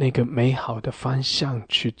的那个美好的方向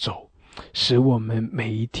去走，使我们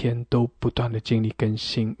每一天都不断的经历更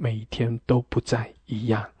新，每一天都不再一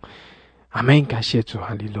样。阿们，感谢主，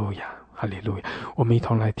哈利路亚，哈利路亚。我们一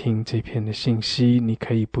同来听这篇的信息，你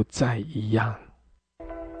可以不再一样。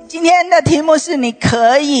今天的题目是你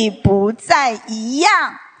可以不再一样。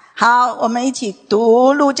好，我们一起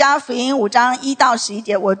读路加福音5章1到11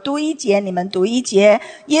节，我读1节，你们读1节。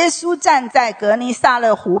耶稣站在革尼撒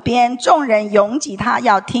勒湖边，众人拥挤他，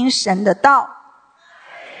要听神的道。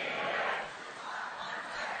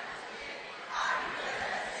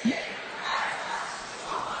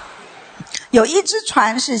有一只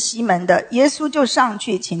船是西门的，耶稣就上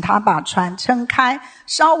去，请他把船撑开，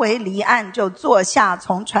稍微离岸，就坐下，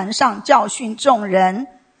从船上教训众人。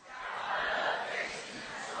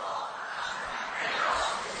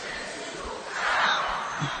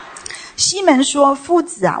西门说：夫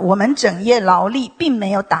子啊，我们整夜劳力，并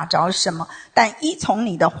没有打着什么，但依从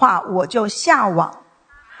你的话，我就下网。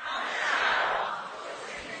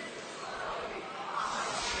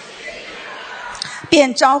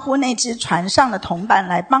便招呼那只船上的同伴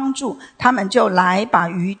来帮助，他们就来把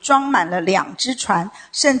鱼装满了2只船，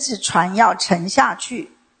甚至船要沉下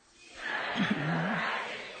去。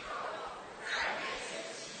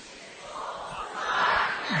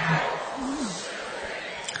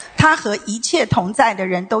他和一切同在的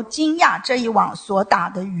人都惊讶这一网所打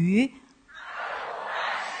的鱼。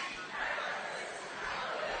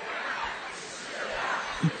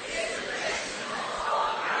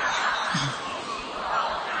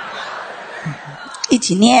一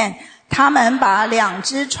起念，他们把2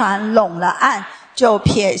只船拢了岸，就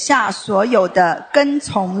撇下所有的，跟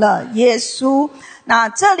从了耶稣。那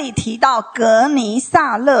这里提到革尼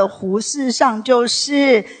撒勒湖，事实上就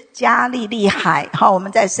是加利利海。好，我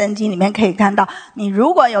们在圣经里面可以看到，你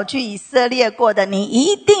如果有去以色列过的，你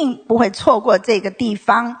一定不会错过这个地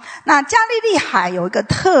方。那加利利海有一个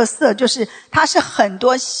特色，就是它是很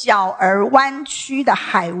多小而弯曲的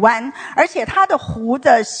海湾，而且它的湖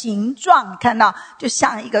的形状看到就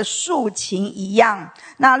像一个竖琴一样。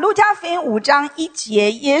那路加福音5章1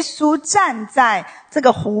节，耶稣站在这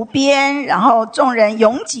个湖边，然后众人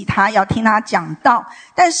拥挤他，要听他讲道。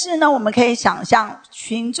但是呢，我们可以想象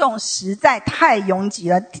群众实在太拥挤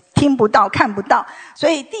了，听不到看不到，所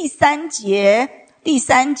以第三节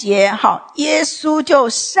好，耶稣就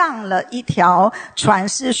上了一条船，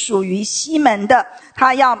是属于西门的，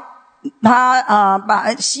把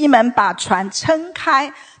西门把船撑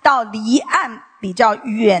开到离岸比较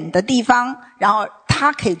远的地方，然后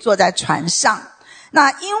他可以坐在船上。那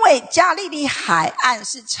因为加利利海岸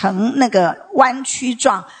是呈那个弯曲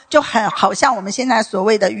状，就很好像我们现在所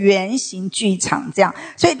谓的圆形剧场这样，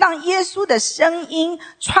所以当耶稣的声音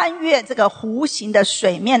穿越这个弧形的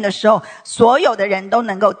水面的时候，所有的人都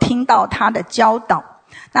能够听到他的教导。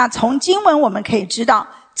那从经文我们可以知道，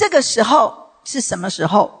这个时候是什么时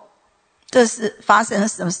候？这是发生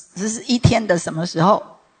什么？这是一天的什么时候？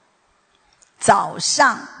早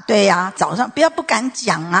上。对呀，早上不敢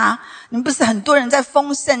讲啊，你们不是很多人在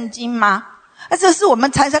封圣经吗？这是我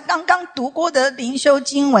们才刚刚读过的灵修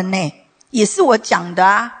经文呢，也是我讲的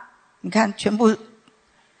啊。你看全部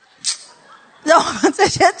让我们这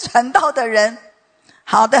些传道的人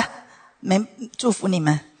好的，祝福你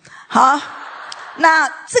们。好，那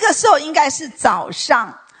这个时候应该是早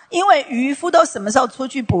上，因为渔夫都什么时候出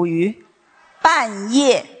去捕鱼？半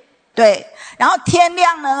夜，对。然后天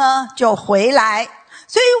亮了呢，就回来。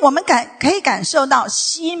所以我们可以感受到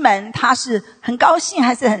西门他是很高兴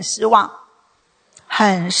还是很失望？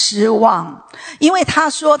很失望，因为他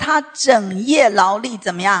说他整夜劳力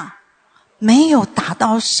怎么样？没有达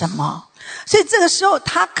到什么。所以这个时候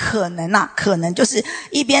他可能就是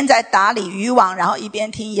一边在打理渔网，然后一边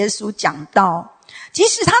听耶稣讲道。即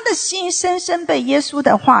使他的心深深被耶稣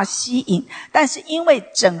的话吸引，但是因为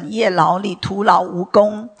整夜劳力徒劳无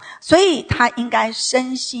功，所以他应该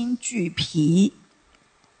身心俱疲。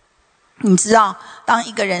你知道，当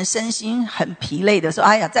一个人身心很疲累的时候，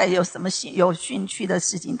再有什么有兴趣的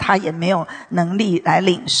事情，他也没有能力来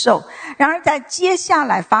领受。然而在接下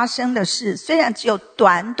来发生的事，虽然只有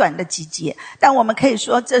短短的几节，但我们可以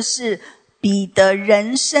说这是彼得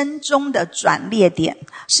人生中的转捩点，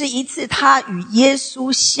是一次他与耶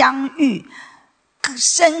稣相遇，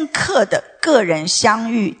深刻的个人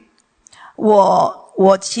相遇。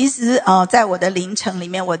我其实在我的灵程里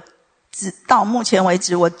面，我直到目前为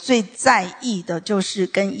止，我最在意的就是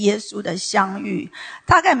跟耶稣的相遇。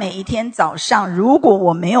大概每一天早上，如果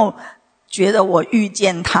我没有觉得我遇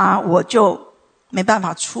见他，我就没办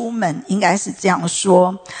法出门，应该是这样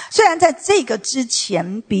说。虽然在这个之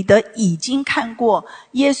前，彼得已经看过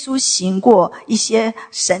耶稣行过一些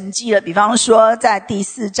神迹了，比方说在第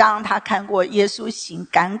4章，他看过耶稣行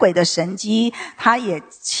赶鬼的神迹，他也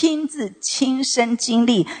亲身经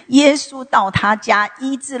历耶稣到他家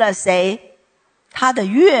医治了谁？他的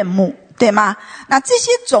岳母，对吗？那这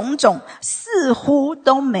些种种似乎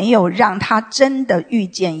都没有让他真的遇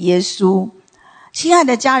见耶稣。亲爱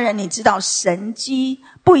的家人，你知道神迹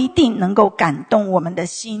不一定能够感动我们的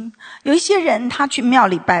心。有一些人他去庙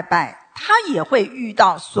里拜拜，他也会遇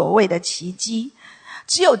到所谓的奇迹。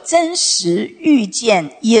只有真实遇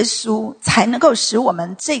见耶稣，才能够使我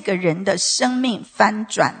们这个人的生命翻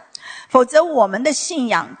转。否则我们的信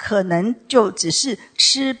仰可能就只是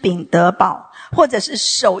吃饼得饱，或者是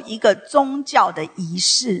守一个宗教的仪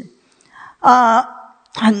式。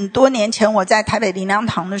很多年前我在台北灵粮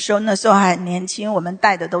堂的时候，那时候还很年轻，我们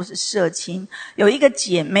带的都是社青。有一个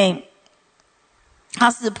姐妹，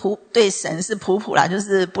她是对神是普啦，就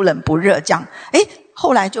是不冷不热这样。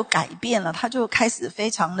后来就改变了，她就开始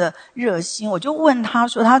非常的热心。我就问她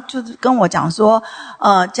说，她就是跟我讲说，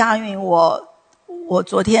佳韵，我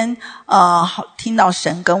昨天听到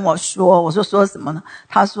神跟我说，我说什么呢？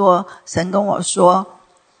她说神跟我说，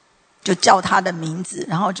就叫她的名字，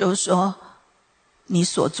然后就说你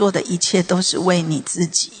所做的一切都是为你自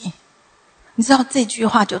己。你知道这句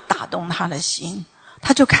话就打动她的心，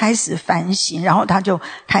她就开始反省，然后她就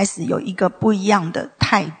开始有一个不一样的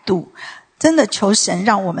态度。真的求神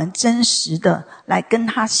让我们真实的来跟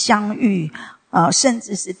他相遇，甚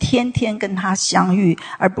至是天天跟他相遇，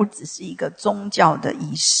而不只是一个宗教的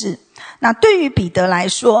仪式。那对于彼得来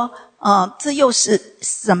说，这又是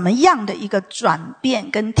什么样的一个转变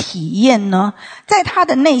跟体验呢？在他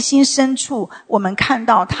的内心深处，我们看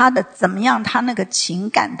到他的怎么样，他那个情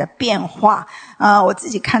感的变化。我自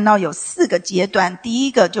己看到有4个阶段。第一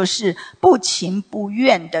个就是不情不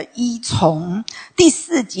愿的依从。第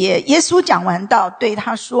4节，耶稣讲完道，对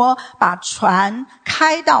他说，把船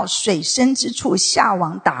开到水深之处，下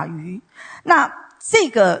网打鱼。那这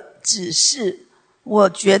个指示我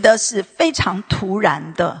觉得是非常突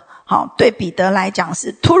然的，对彼得来讲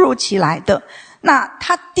是突如其来的。那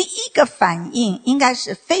他第一个反应应该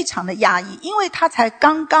是非常的压抑，因为他才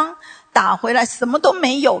刚刚打回来，什么都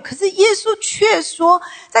没有。可是耶稣却说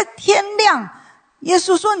在天亮，耶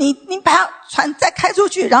稣说你把船再开出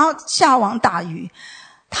去，然后下网打鱼。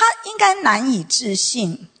他应该难以置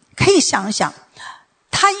信，可以想想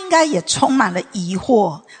他应该也充满了疑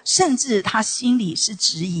惑，甚至他心里是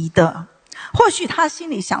质疑的。或许他心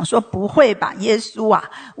里想说，不会吧，耶稣啊，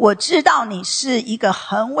我知道你是一个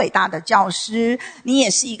很伟大的教师，你也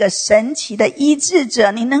是一个神奇的医治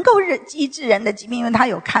者，你能够医治人的疾病，因为他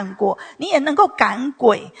有看过，你也能够赶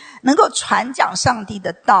鬼，能够传讲上帝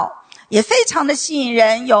的道，也非常的吸引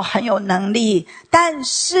人，很有能力。但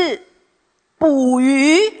是捕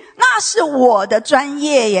鱼那是我的专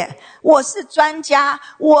业耶，我是专家，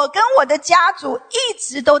我跟我的家族一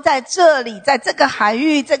直都在这里，在这个海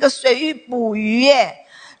域这个水域捕鱼耶。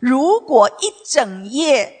如果一整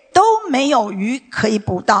夜都没有鱼可以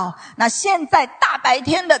捕到，那现在大白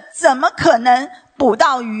天的怎么可能捕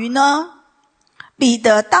到鱼呢？彼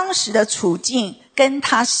得当时的处境跟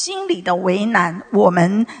他心里的为难，我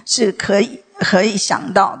们是可以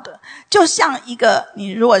想到的。就像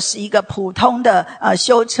你如果是一个普通的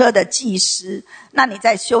修车的技师，那你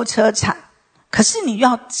在修车厂，可是你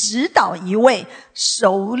要指导一位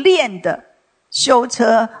熟练的修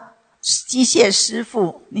车机械师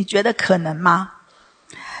傅，你觉得可能吗？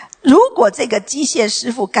如果这个机械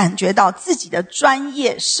师傅感觉到自己的专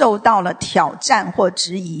业受到了挑战或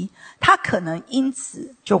质疑，他可能因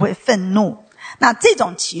此就会愤怒。那这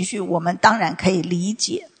种情绪我们当然可以理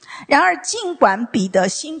解。然而尽管彼得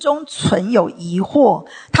心中存有疑惑，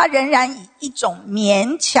他仍然以一种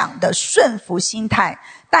勉强的顺服心态，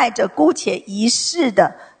带着姑且一试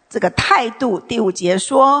的这个态度。第5节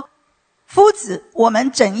说，夫子，我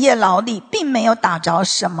们整夜劳力，并没有打着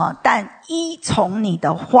什么，但依从你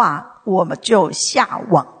的话，我们就下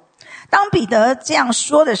网。当彼得这样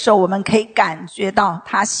说的时候，我们可以感觉到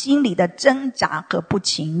他心里的挣扎和不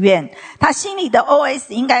情愿。他心里的 OS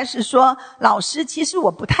应该是说，老师，其实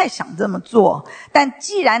我不太想这么做，但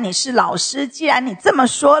既然你是老师，既然你这么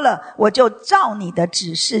说了，我就照你的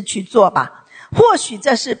指示去做吧。或许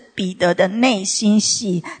这是彼得的内心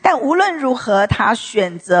戏，但无论如何，他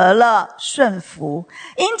选择了顺服。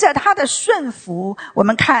因着他的顺服，我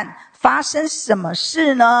们看发生什么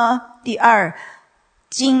事呢？第2，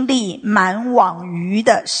经历满网鱼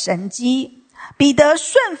的神迹。彼得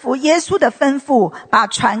顺服耶稣的吩咐，把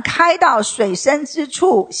船开到水深之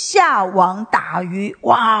处，下网打鱼。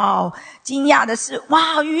哇，惊讶的是，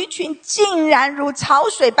鱼群竟然如潮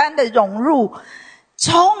水般的涌入，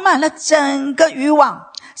充满了整个渔网，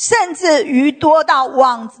甚至鱼多到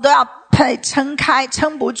网子都要被撑开，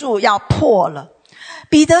撑不住要破了。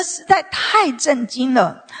彼得实在太震惊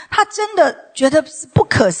了，他真的觉得是不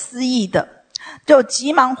可思议的，就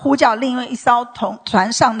急忙呼叫另一艘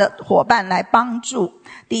船上的伙伴来帮助。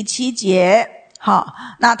第7节，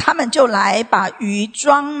那他们就来把鱼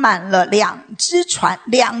装满了2只船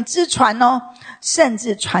哦，甚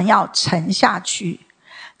至船要沉下去。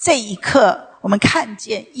这一刻，我们看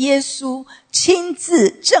见耶稣亲自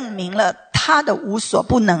证明了他的无所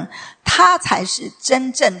不能，他才是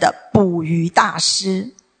真正的捕鱼大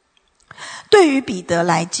师。对于彼得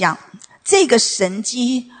来讲，这个神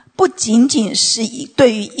迹不仅仅是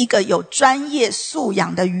对于一个有专业素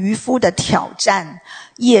养的渔夫的挑战，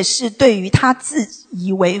也是对于他自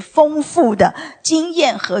以为丰富的经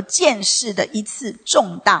验和见识的一次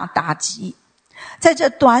重大打击。在这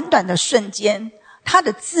短短的瞬间，他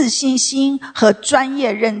的自信心和专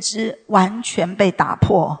业认知完全被打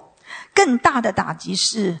破。更大的打击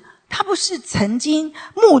是，他不是曾经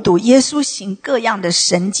目睹耶稣行各样的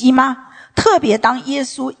神迹吗？特别当耶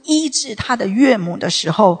稣医治他的岳母的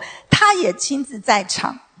时候，他也亲自在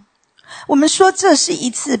场。我们说这是一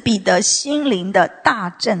次彼得心灵的大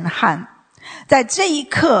震撼。在这一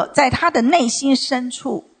刻，在他的内心深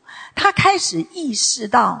处，他开始意识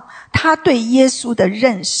到他对耶稣的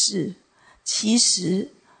认识其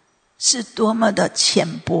实是多么的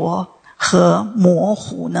浅薄和模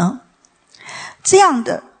糊呢？这样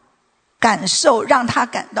的感受让他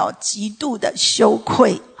感到极度的羞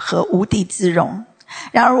愧和无地自容。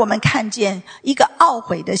然而我们看见一个懊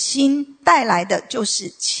悔的心带来的就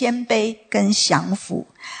是谦卑跟降服。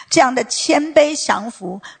这样的谦卑降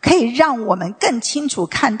服可以让我们更清楚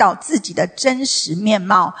看到自己的真实面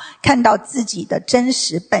貌，看到自己的真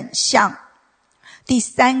实本相。第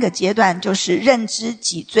3个阶段就是认知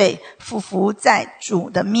己罪，俯伏在主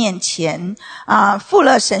的面前。富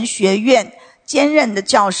勒神学院兼任的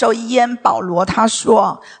教授伊恩·保罗他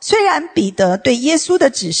说，虽然彼得对耶稣的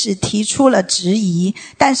指示提出了质疑，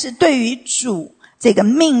但是对于主这个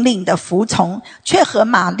命令的服从，却和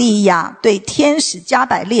玛利亚对天使加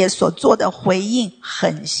百列所做的回应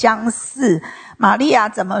很相似。玛利亚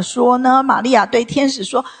怎么说呢？玛利亚对天使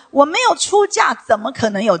说，我没有出嫁，怎么可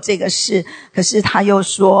能有这个事？可是他又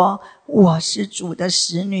说，我是主的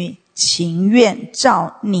使女，情愿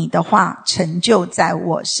照你的话成就在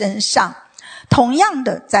我身上。同样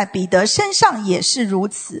的，在彼得身上也是如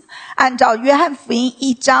此。按照约翰福音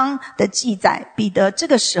1章的记载，彼得这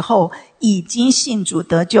个时候已经信主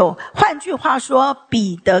得救。换句话说，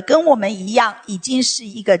彼得跟我们一样，已经是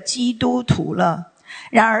一个基督徒了。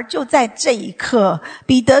然而就在这一刻，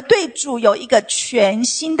彼得对主有一个全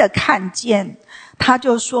新的看见。他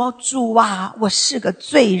就说，主啊，我是个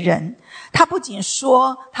罪人。他不仅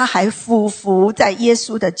说，他还俯伏在耶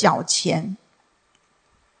稣的脚前。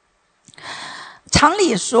常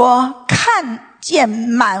理说，看见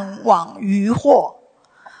满网渔获，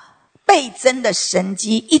倍增的神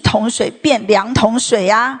迹，1桶水变2桶水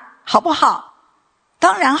啊，好不好？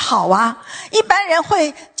当然好啊。一般人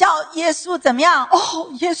会叫耶稣怎么样？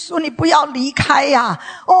耶稣你不要离开呀，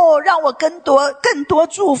让我更多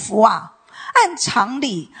祝福啊。按常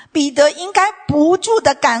理，彼得应该不住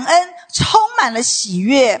的感恩，充满了喜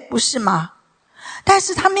悦，不是吗？但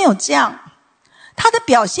是他没有这样，他的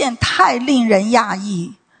表现太令人讶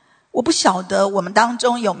异。我不晓得我们当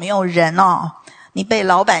中有没有人你被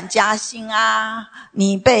老板加薪啊，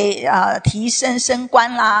你被提升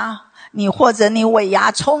官啦，你或者你尾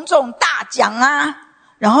牙冲中大奖啊，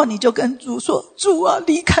然后你就跟主说，主啊，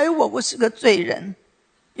离开我，我是个罪人。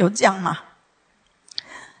有这样吗？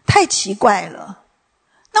太奇怪了。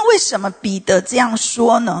那为什么彼得这样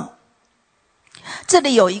说呢？这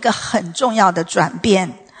里有一个很重要的转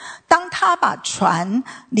变。当他把船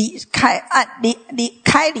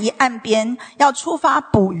开离岸边要出发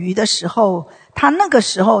捕鱼的时候，他那个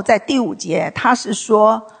时候在第五节他是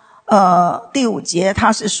说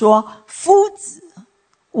夫子，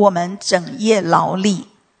我们整夜劳力。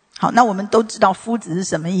好，那我们都知道夫子是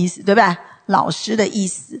什么意思，对吧？老师的意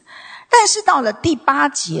思。但是到了第8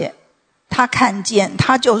节，他看见，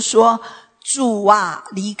他就说，主啊，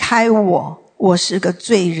离开我，我是个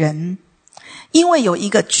罪人。因为有一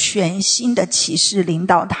个全新的启示领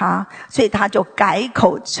导他，所以他就改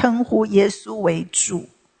口称呼耶稣为主。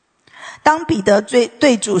当彼得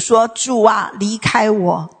对主说，主啊，离开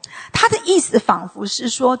我，他的意思仿佛是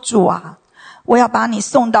说，主啊，我要把你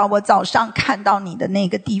送到我早上看到你的那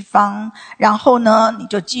个地方，然后呢，你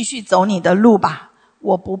就继续走你的路吧，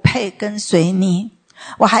我不配跟随你，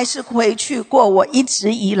我还是回去过我一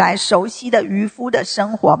直以来熟悉的渔夫的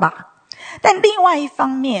生活吧。但另外一方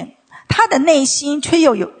面，他的内心却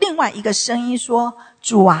又有另外一个声音说，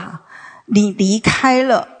主啊，你离开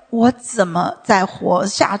了，我怎么再活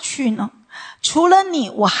下去呢？除了你，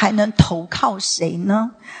我还能投靠谁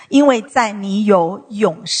呢？因为在你有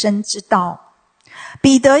永生之道。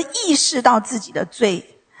彼得意识到自己的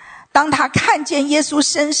罪，当他看见耶稣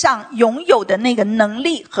身上拥有的那个能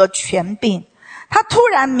力和权柄，他突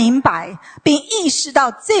然明白并意识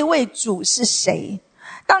到这位主是谁。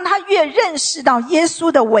当他越认识到耶稣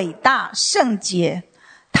的伟大圣洁，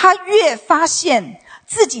他越发现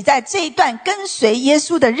自己在这一段跟随耶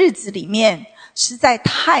稣的日子里面，实在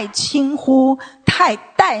太轻忽、太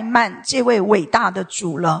怠慢这位伟大的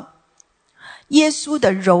主了。耶稣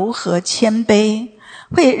的柔和谦卑，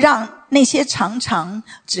会让那些常常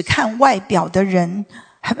只看外表的人，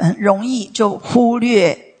很容易就忽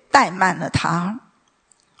略、怠慢了他。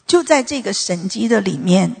就在这个神迹的里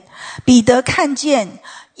面，彼得看见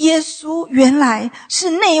耶稣原来是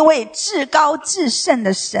那位至高至圣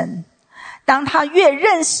的神。当他越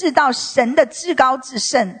认识到神的至高至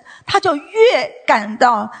圣，他就越感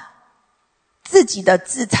到自己的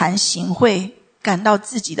自惭形秽，感到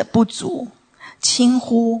自己的不足、轻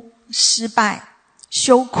忽、失败、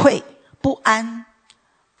羞愧、不安，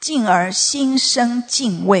进而心生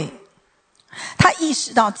敬畏。他意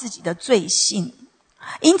识到自己的罪性，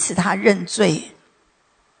因此他认罪。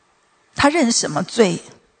他认什么罪？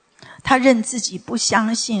他认自己不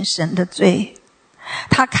相信神的罪。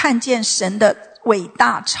他看见神的伟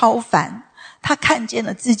大超凡，他看见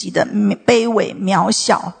了自己的卑微渺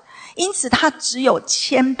小，因此他只有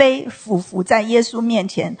谦卑俯伏在耶稣面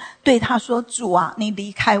前，对他说，主啊，你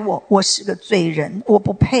离开我，我是个罪人，我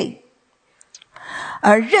不配。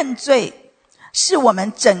而认罪是我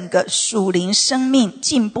们整个属灵生命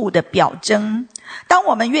进步的表征。当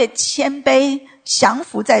我们越谦卑降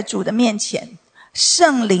服在主的面前，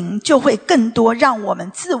圣灵就会更多让我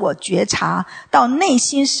们自我觉察到内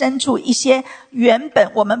心深处一些原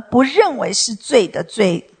本我们不认为是罪的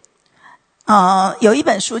罪。有一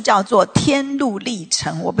本书叫做《天路历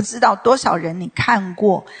程》，我不知道多少人你看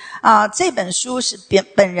过这本书是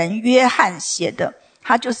本人约翰写的。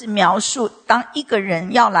他就是描述当一个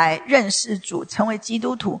人要来认识主，成为基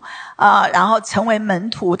督徒然后成为门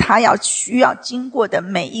徒，他需要经过的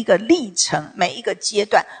每一个历程，每一个阶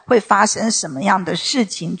段会发生什么样的事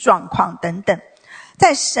情状况等等。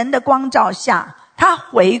在神的光照下，他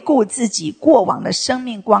回顾自己过往的生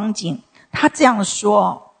命光景，他这样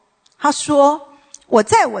说，他说，我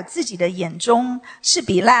在我自己的眼中是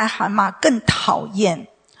比癞蛤蟆更讨厌，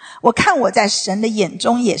我看我在神的眼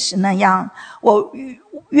中也是那样，我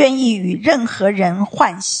愿意与任何人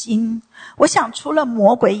换心。我想除了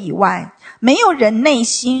魔鬼以外，没有人内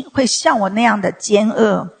心会像我那样的奸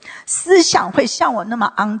恶，思想会像我那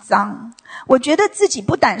么肮脏。我觉得自己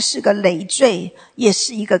不但是个累赘，也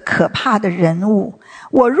是一个可怕的人物。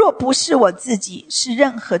我若不是我自己，是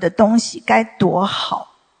任何的东西该多好。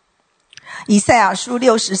以赛亚书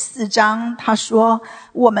64章他说，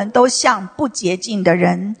我们都像不洁净的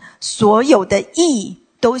人，所有的义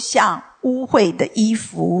都像污秽的衣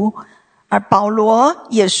服。而保罗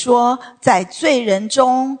也说，在罪人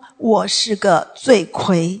中我是个罪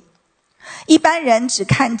魁。一般人只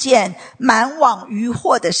看见满网渔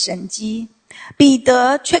获的神迹，彼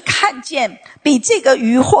得却看见比这个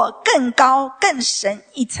渔获更高更深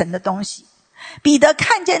一层的东西。彼得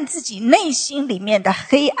看见自己内心里面的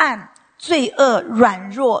黑暗、罪恶、软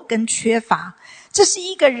弱跟缺乏，这是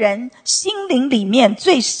一个人心灵里面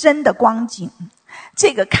最深的光景。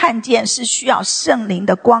这个看见是需要圣灵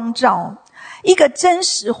的光照。一个真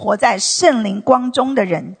实活在圣灵光中的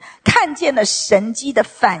人，看见了神迹的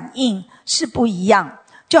反应是不一样。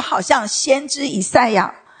就好像先知以赛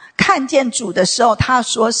亚看见主的时候，他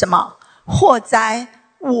说什么？祸哉，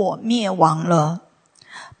我灭亡了。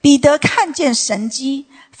彼得看见神迹，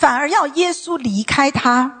反而要耶稣离开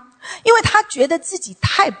他，因为他觉得自己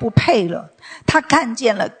太不配了。他看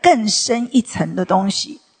见了更深一层的东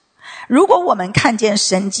西。如果我们看见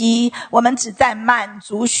神迹，我们只在满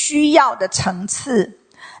足需要的层次，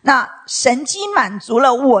那神迹满足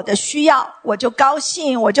了我的需要，我就高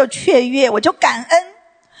兴，我就雀跃，我就感恩。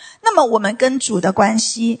那么我们跟主的关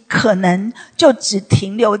系可能就只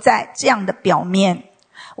停留在这样的表面。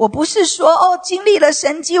我不是说经历了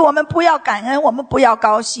神迹我们不要感恩，我们不要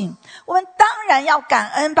高兴，我们当然要感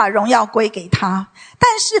恩，把荣耀归给他。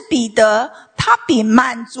但是彼得他比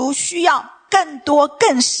满足需要更多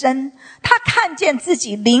更深，他看见自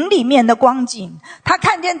己灵里面的光景，他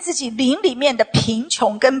看见自己灵里面的贫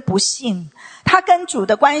穷跟不幸。他跟主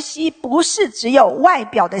的关系不是只有外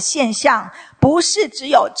表的现象，不是只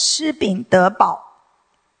有吃饼得饱。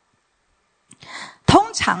通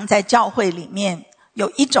常在教会里面有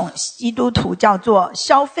一种基督徒叫做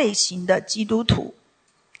消费型的基督徒，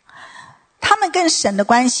他们跟神的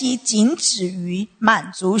关系仅止于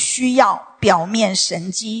满足需要、表面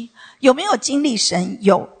神迹。有没有经历神？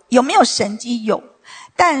有没有神迹？有，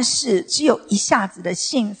但是只有一下子的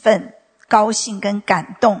兴奋、高兴跟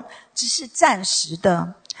感动，只是暂时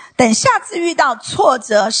的。等下次遇到挫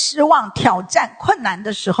折、失望、挑战、困难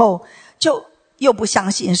的时候，就又不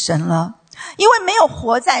相信神了。因为没有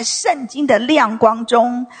活在圣经的亮光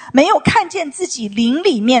中，没有看见自己灵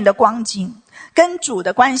里面的光景，跟主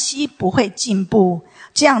的关系不会进步。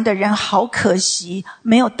这样的人好可惜，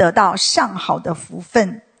没有得到上好的福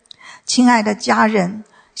分。亲爱的家人，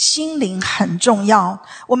心灵很重要。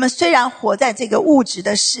我们虽然活在这个物质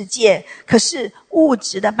的世界，可是物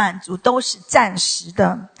质的满足都是暂时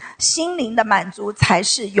的，心灵的满足才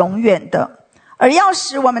是永远的。而要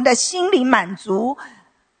使我们的心灵满足，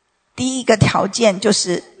第一个条件就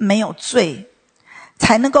是没有罪，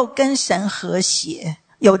才能够跟神和谐，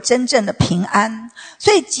有真正的平安。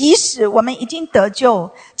所以即使我们已经得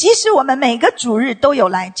救，即使我们每个主日都有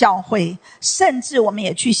来教会，甚至我们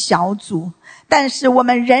也去小组，但是我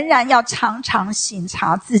们仍然要常常省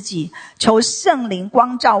察自己，求圣灵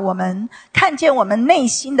光照我们，看见我们内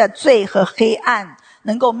心的罪和黑暗，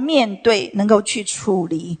能够面对，能够去处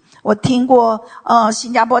理。我听过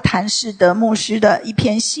新加坡谭士德牧师的一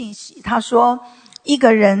篇信息，他说一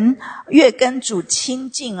个人越跟主亲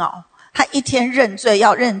近他一天认罪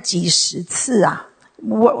要认几十次啊！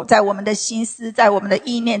在我们的心思，在我们的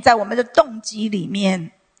意念，在我们的动机里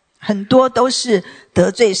面，很多都是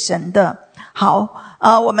得罪神的。好，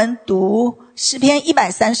我们读诗篇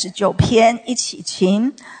139篇，一起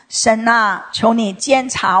请。神啊，求你监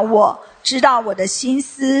察我，知道我的心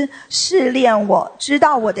思，试炼我，知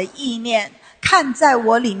道我的意念，看在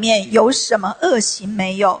我里面有什么恶行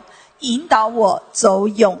没有，引导我走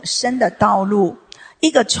永生的道路。一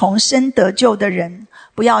个重生得救的人，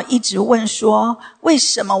不要一直问说，为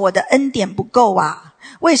什么我的恩典不够啊？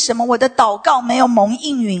为什么我的祷告没有蒙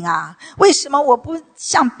应允啊？为什么我不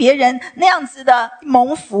像别人那样子的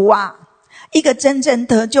蒙福啊？一个真正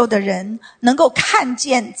得救的人，能够看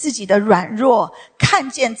见自己的软弱，看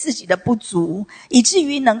见自己的不足，以至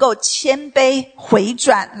于能够谦卑回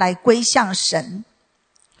转来归向神。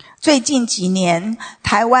最近几年，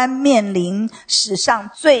台湾面临史上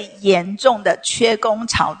最严重的缺工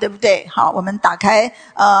潮，对不对？好，我们打开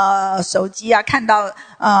手机啊，看到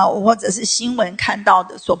或者是新闻看到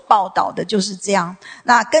的所报道的就是这样。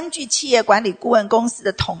那根据企业管理顾问公司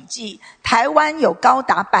的统计，台湾有高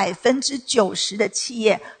达 90% 的企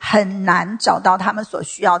业很难找到他们所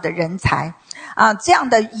需要的人才这样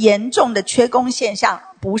的严重的缺工现象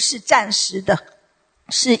不是暂时的，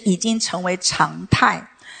是已经成为常态。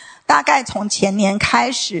大概从前年开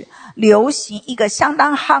始流行一个相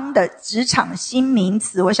当夯的职场新名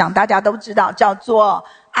词，我想大家都知道，叫做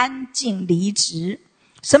安静离职。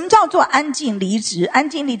什么叫做安静离职？安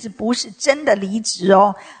静离职不是真的离职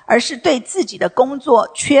而是对自己的工作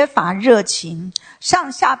缺乏热情，上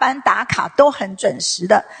下班打卡都很准时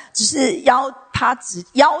的，只要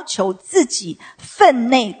求自己分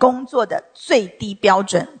内工作的最低标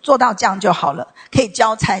准，做到这样就好了，可以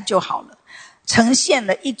交差就好了，呈现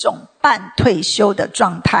了一种半退休的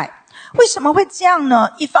状态。为什么会这样呢？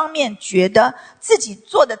一方面觉得自己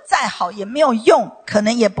做得再好也没有用，可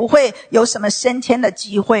能也不会有什么升迁的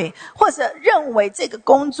机会，或者认为这个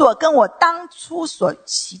工作跟我当初所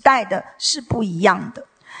期待的是不一样的，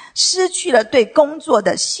失去了对工作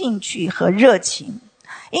的兴趣和热情。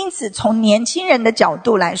因此从年轻人的角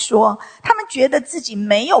度来说，他们觉得自己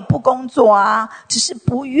没有不工作啊，只是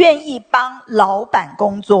不愿意帮老板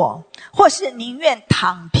工作，或是宁愿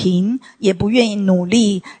躺平也不愿意努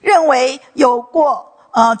力，认为有过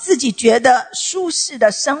自己觉得舒适的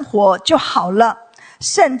生活就好了。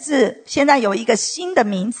甚至现在有一个新的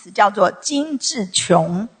名词叫做精致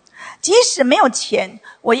穷，即使没有钱，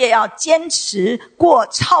我也要坚持过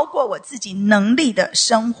超过我自己能力的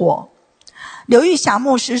生活。刘玉霞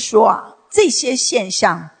牧师说这些现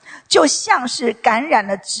象就像是感染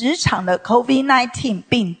了职场的 COVID-19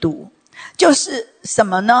 病毒。就是什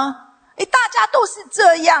么呢？大家都是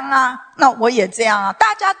这样啊，那我也这样啊，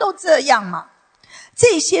大家都这样嘛。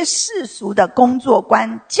这些世俗的工作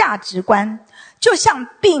观、价值观就像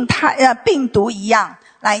病毒一样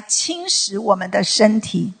来侵蚀我们的身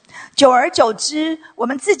体，久而久之，我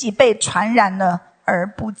们自己被传染了而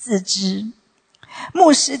不自知。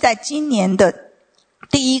牧师在今年的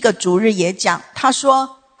第一个主日也讲，他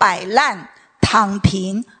说摆烂、躺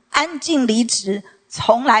平、安静离职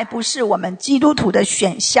从来不是我们基督徒的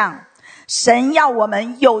选项。神要我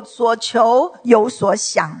们有所求有所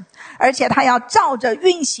想，而且他要照着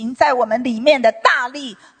运行在我们里面的大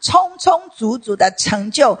力，充充足足的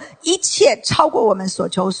成就一切超过我们所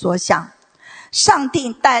求所想。上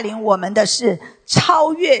帝带领我们的是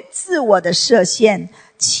超越自我的设限，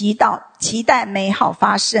期待美好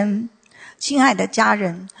发生。亲爱的家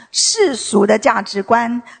人，世俗的价值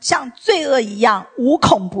观像罪恶一样无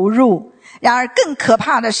孔不入，然而更可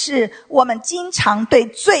怕的是，我们经常对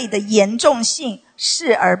罪的严重性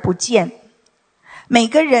视而不见。每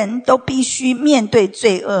个人都必须面对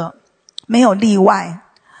罪恶，没有例外。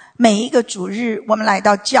每一个主日，我们来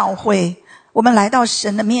到教会，我们来到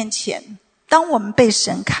神的面前，当我们被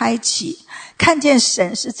神开启，看见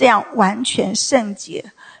神是这样完全圣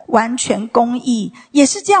洁、完全公义，也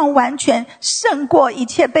是这样完全胜过一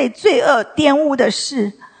切被罪恶玷污的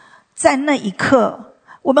事，在那一刻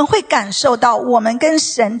我们会感受到我们跟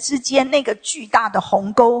神之间那个巨大的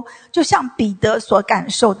鸿沟，就像彼得所感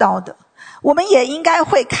受到的。我们也应该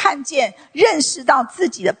会看见、认识到自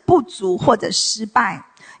己的不足或者失败，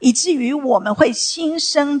以至于我们会心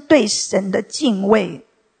生对神的敬畏。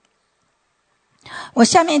我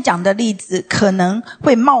下面讲的例子可能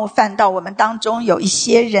会冒犯到我们当中有一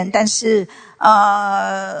些人，但是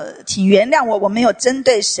请原谅我没有针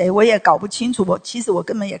对谁，我也搞不清楚，其实我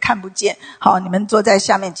根本也看不见。好，你们坐在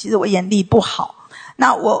下面，其实我眼力不好。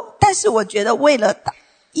但是我觉得为了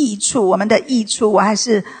益处，我们的益处，我还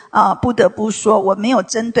是不得不说，我没有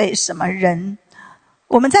针对什么人。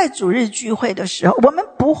我们在主日聚会的时候，我们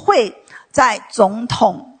不会在总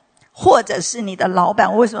统或者是你的老板。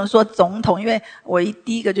我为什么说总统？因为我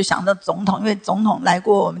第一个就想到总统，因为总统来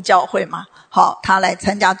过我们教会嘛。好，他来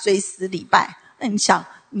参加追思礼拜。那你想，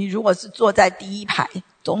你如果是坐在第一排，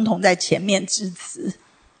总统在前面致辞，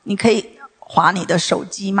你可以滑你的手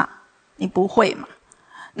机嘛？你不会嘛？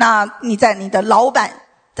那你在你的老板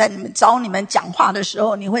在找你们讲话的时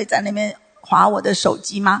候，你会在那边滑我的手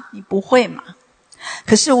机吗？你不会嘛？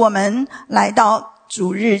可是我们来到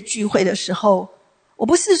主日聚会的时候，我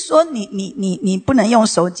不是说你不能用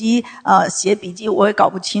手机写笔记，我也搞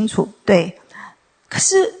不清楚，对。可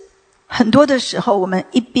是很多的时候，我们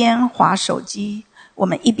一边滑手机，我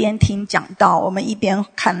们一边听讲道，我们一边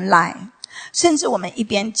看 LINE， 甚至我们一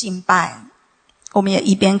边敬拜，我们也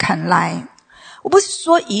一边看 LINE。我不是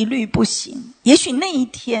说一律不行，也许那一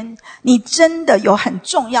天你真的有很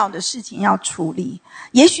重要的事情要处理，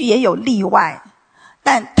也许也有例外，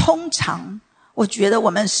但通常我觉得我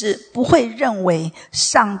们是不会认为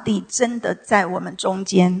上帝真的在我们中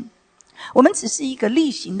间。我们只是一个例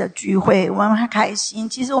行的聚会，我们很开心，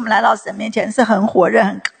其实我们来到神面前是很火热、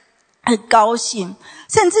很高兴，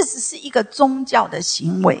甚至只是一个宗教的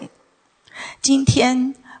行为。今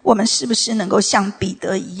天我们是不是能够像彼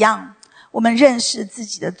得一样，我们认识自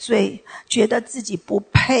己的罪，觉得自己不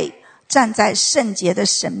配站在圣洁的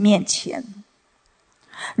神面前。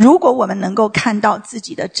如果我们能够看到自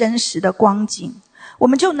己的真实的光景，我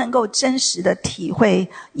们就能够真实的体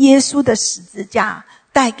会耶稣的十字架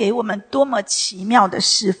带给我们多么奇妙的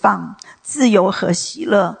释放、自由和喜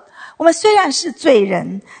乐。我们虽然是罪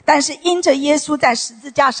人，但是因着耶稣在十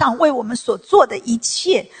字架上为我们所做的一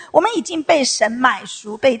切，我们已经被神买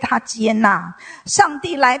赎，被他接纳。上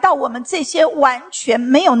帝来到我们这些完全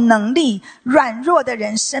没有能力、软弱的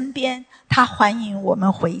人身边，他欢迎我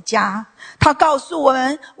们回家，他告诉我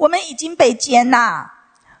们，我们已经被接纳，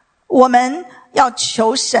我们要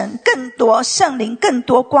求神更多，圣灵更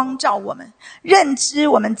多光照我们，认知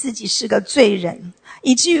我们自己是个罪人，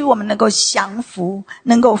以至于我们能够降服，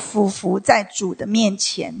能够俯伏在主的面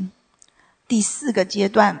前。第4个阶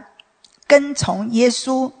段，跟从耶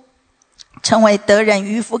稣，成为得人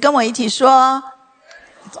渔夫。跟我一起说，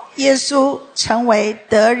耶稣成为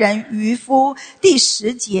得人渔夫。第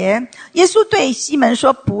10节，耶稣对西门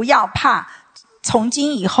说，不要怕，从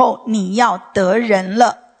今以后你要得人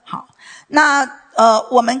了。好，那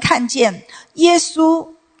我们看见耶稣，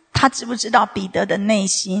他知不知道彼得的内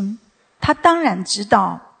心？他当然知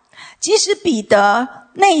道。即使彼得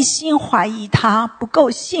内心怀疑他，不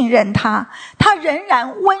够信任他，他仍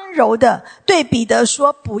然温柔的对彼得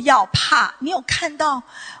说，不要怕。你有看到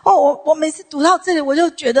我每次读到这里，我就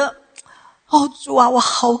觉得主啊，我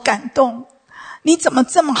好感动，你怎么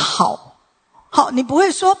这么好？你不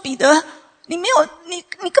会说彼得，你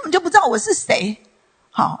根本就不知道我是谁，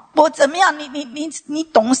我怎么样，你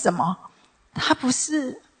懂什么？他不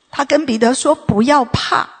是，他跟彼得说不要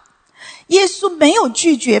怕。耶稣没有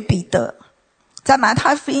拒绝彼得，在马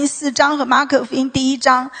太福音4章和马可福音1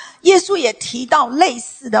章，耶稣也提到类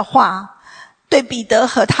似的话，对彼得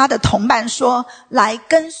和他的同伴说，来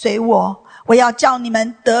跟随我，我要叫你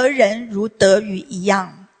们得人如得鱼一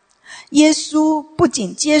样。耶稣不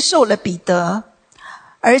仅接受了彼得，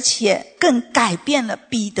而且更改变了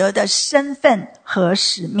彼得的身份和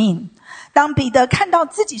使命。当彼得看到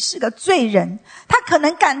自己是个罪人，他可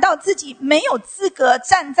能感到自己没有资格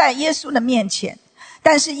站在耶稣的面前，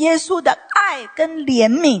但是耶稣的爱跟怜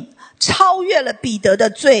悯超越了彼得的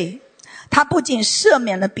罪。他不仅赦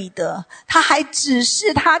免了彼得，他还指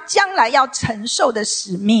示他将来要承受的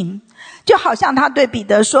使命。就好像他对彼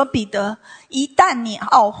得说，彼得，一旦你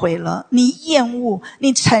懊悔了，你厌恶，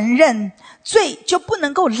你承认，罪就不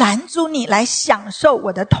能够拦阻你来享受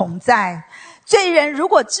我的同在。罪人如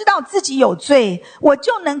果知道自己有罪，我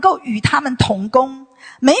就能够与他们同工。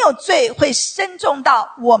没有罪会深重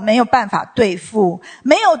到我没有办法对付，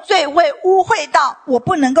没有罪会污秽到我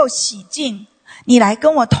不能够洗净。你来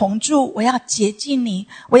跟我同住，我要洁净你，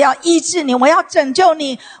我要医治你，我要拯救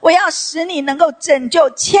你，我要使你能够拯救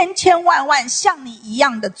千千万万像你一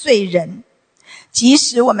样的罪人。即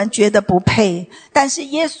使我们觉得不配，但是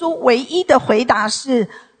耶稣唯一的回答是，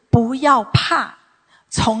不要怕，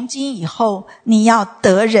从今以后你要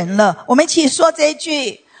得人了。我们一起说这一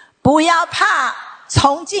句，不要怕，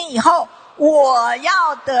从今以后我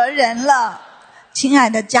要得人了。亲爱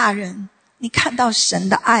的家人，你看到神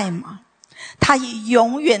的爱吗？他以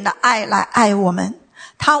永远的爱来爱我们，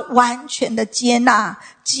他完全的接纳，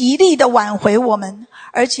极力的挽回我们，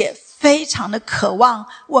而且非常的渴望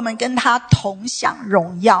我们跟他同享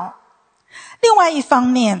荣耀。另外一方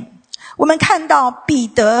面，我们看到彼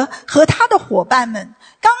得和他的伙伴们，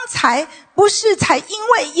刚才不是才因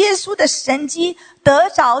为耶稣的神迹得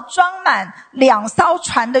着装满2艘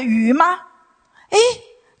船的鱼吗？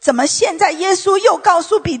怎么现在耶稣又告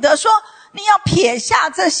诉彼得说，你要撇下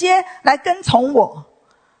这些来跟从我？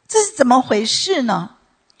这是怎么回事呢？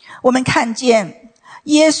我们看见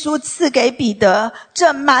耶稣赐给彼得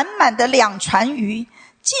这满满的2船鱼，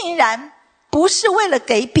竟然不是为了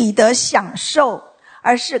给彼得享受，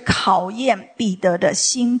而是考验彼得的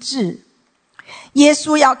心智。耶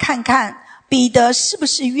稣要看看彼得是不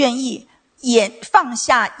是愿意放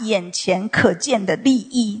下眼前可见的利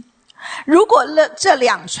益。如果这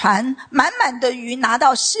2船满满的鱼拿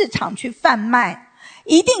到市场去贩卖，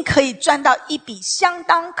一定可以赚到一笔相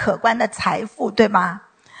当可观的财富，对吗？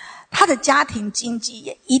他的家庭经济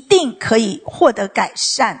也一定可以获得改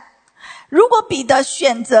善。如果彼得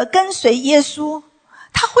选择跟随耶稣，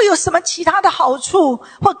他会有什么其他的好处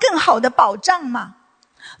或更好的保障吗？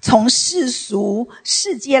从世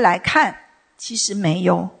界来看，其实没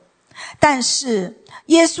有。但是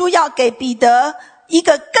耶稣要给彼得一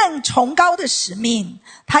个更崇高的使命，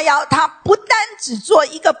他不单只做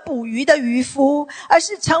一个捕鱼的渔夫，而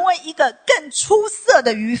是成为一个更出色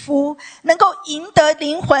的渔夫，能够赢得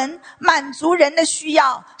灵魂，满足人的需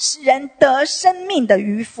要，使人得生命的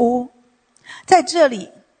渔夫。在这里，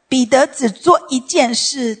彼得只做一件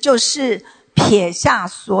事，就是撇下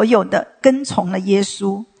所有的，跟从了耶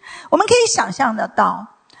稣。我们可以想象得到，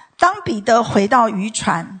当彼得回到渔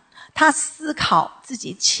船，他思考自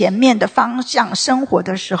己前面的方向生活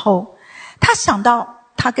的时候，他想到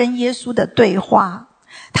他跟耶稣的对话，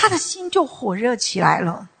他的心就火热起来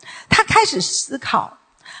了。他开始思考，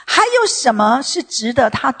还有什么是值得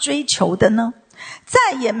他追求的呢？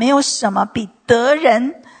再也没有什么比得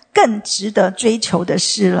人更值得追求的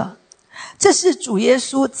事了。这是主耶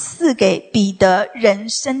稣赐给彼得人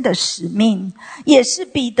生的使命，也是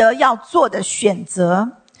彼得要做的选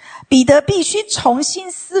择。彼得必须重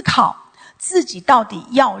新思考自己到底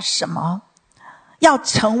要什么，要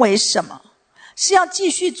成为什么，是要继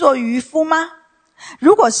续做渔夫吗？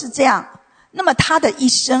如果是这样，那么他的一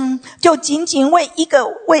生就仅仅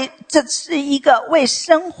这是一个为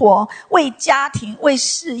生活、为家庭、为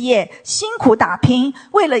事业辛苦打拼，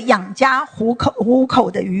为了养家糊口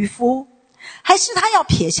的渔夫，还是他要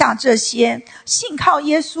撇下这些，信靠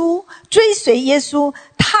耶稣，追随耶稣，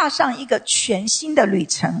踏上一个全新的旅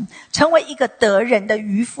程，成为一个得人的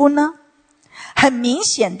渔夫呢？很明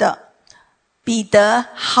显的，彼得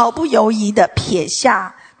毫不犹豫地撇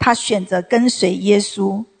下，他选择跟随耶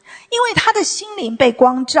稣，因为他的心灵被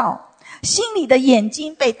光照，心里的眼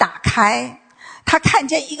睛被打开，他看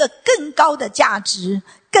见一个更高的价值，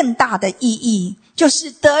更大的意义，就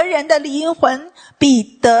是得人的灵魂比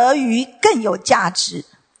得鱼更有价值。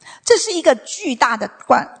这是一个巨大的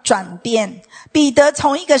转变，彼得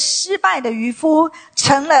从一个失败的渔夫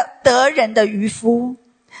成了得人的渔夫。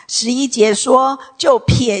11节说，就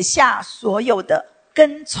撇下所有的，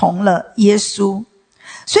跟从了耶稣。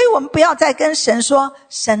所以我们不要再跟神说，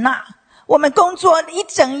神啊，我们工作一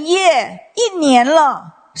整夜1年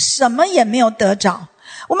了，什么也没有得着，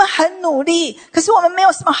我们很努力，可是我们没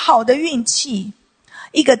有什么好的运气。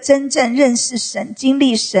一个真正认识神、经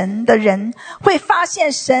历神的人，会发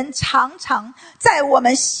现神常常在我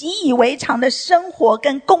们习以为常的生活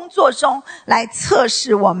跟工作中来测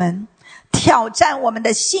试我们，挑战我们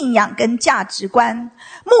的信仰跟价值观，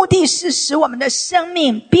目的是使我们的生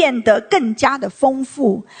命变得更加的丰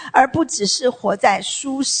富，而不只是活在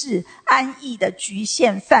舒适安逸的局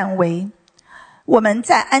限范围。我们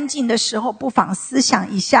在安静的时候，不妨思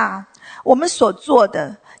想一下，我们所做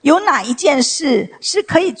的有哪一件事是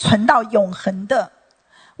可以存到永恒的？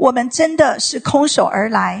我们真的是空手而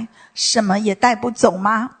来，什么也带不走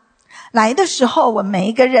吗？来的时候，我们每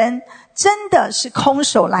一个人真的是空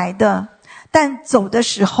手来的，但走的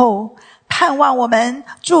时候，盼望我们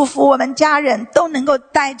祝福我们家人都能够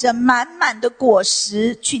带着满满的果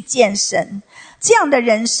实去见神，这样的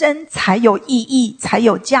人生才有意义，才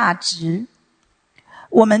有价值。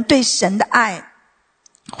我们对神的爱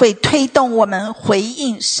会推动我们回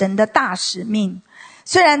应神的大使命。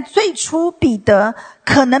虽然最初彼得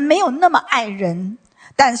可能没有那么爱人，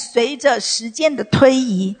但随着时间的推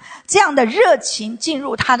移，这样的热情进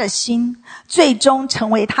入他的心，最终成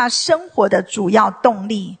为他生活的主要动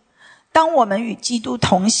力。当我们与基督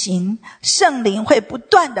同行，圣灵会不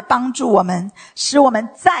断地帮助我们，使我们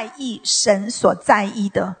在意神所在意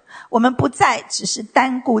的，我们不再只是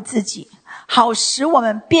单顾自己，好使我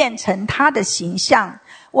们变成他的形象，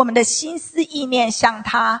我们的心思意念像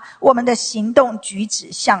他，我们的行动举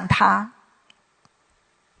止像他。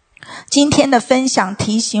今天的分享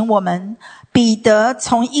提醒我们，彼得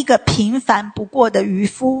从一个平凡不过的渔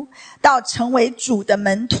夫到成为主的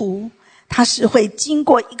门徒，他是会经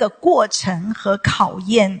过一个过程和考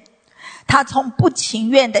验。他从不情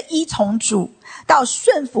愿的依从主，到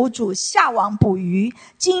顺服主下网捕鱼，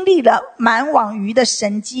经历了满网鱼的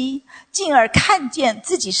神迹，进而看见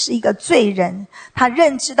自己是一个罪人。他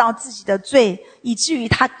认知到自己的罪，以至于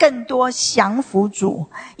他更多降服主，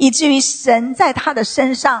以至于神在他的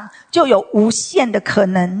身上就有无限的可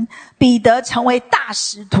能。彼得成为大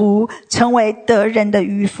使徒，成为得人的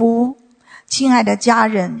渔夫。亲爱的家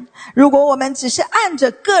人，如果我们只是按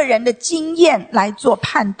着个人的经验来做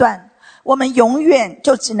判断，我们永远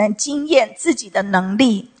就只能经验自己的能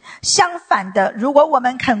力。相反的，如果我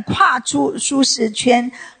们肯跨出舒适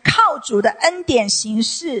圈，靠主的恩典行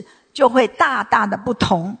事，就会大大的不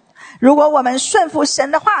同。如果我们顺服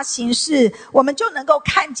神的话行事，我们就能够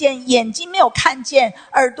看见眼睛没有看见，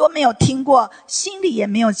耳朵没有听过，心里也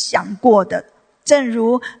没有想过的。正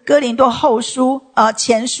如哥林多后书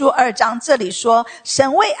前书2章这里说，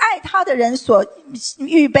神为爱他的人所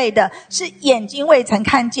预备的是眼睛未曾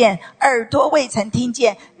看见，耳朵未曾听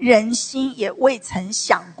见，人心也未曾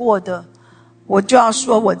想过的。我就要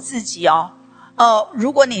说我自己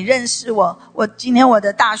如果你认识我今天我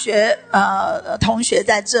的大学同学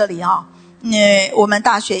在这里我们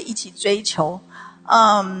大学一起追求。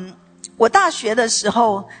我大学的时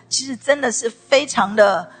候其实真的是非常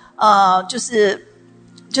的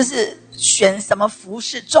就是选什么服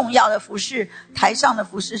饰，重要的服饰，台上的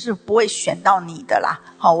服饰是不会选到你的啦。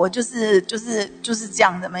好，我就是这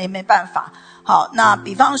样的，没办法。好，那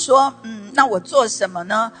比方说那我做什么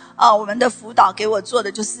呢？我们的辅导给我做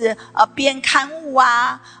的就是编刊物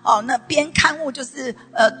那编刊物就是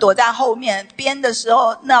躲在后面编的时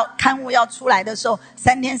候，那刊物要出来的时候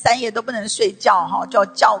3天3夜都不能睡觉就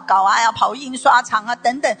要校稿要跑印刷厂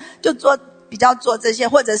等等，就做比较做这些，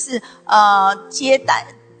或者是接待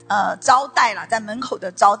招待啦，在门口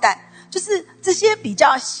的招待，就是这些比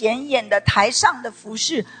较显眼的台上的服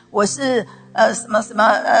饰，我是什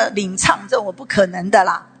么领唱，这我不可能的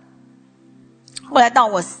啦。后来到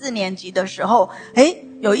我4年级的时候，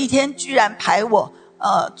有一天居然排我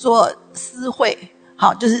做司会，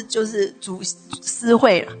好，就是主司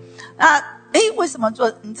会了。那为什么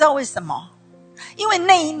做？你知道为什么？因为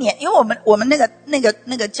那一年，因为我们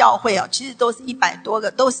那个教会其实都是100多个，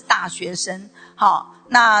都是大学生。好，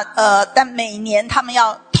那但每年他们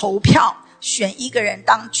要投票选一个人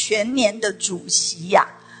当全年的主席呀。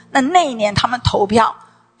那一年他们投票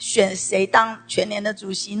选谁当全年的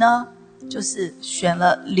主席呢？就是选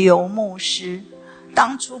了刘牧师。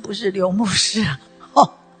当初不是刘牧师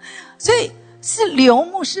所以是刘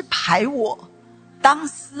牧师排我当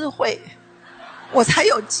司会，我才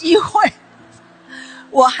有机会。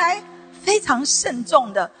我还非常慎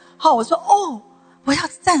重的，我说我要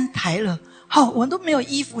站台了，我都没有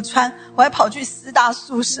衣服穿，我还跑去师大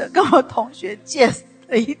宿舍跟我同学借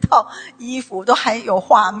了一套衣服，都还有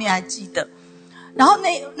画面还记得。然后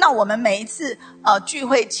那我们每一次聚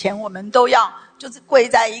会前，我们都要就是跪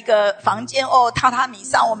在一个房间榻榻米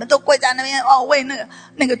上，我们都跪在那边为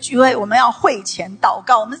那个聚会，我们要会前祷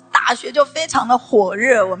告。我们大学就非常的火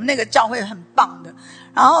热，我们那个教会很棒的，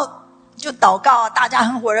然后就祷告，大家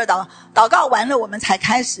很火热祷告完了，我们才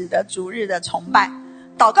开始的主日的崇拜。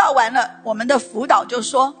祷告完了，我们的辅导就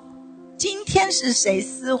说：“今天是谁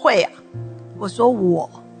司会啊？”我说：“我。”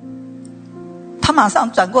他马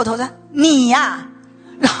上转过头说：“你呀！”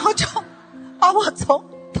然后就把我从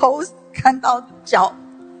头看到脚。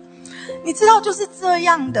你知道就是这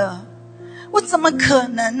样的，我怎么可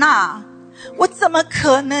能啊？我怎么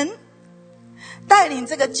可能带领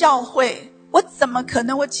这个教会？我怎么可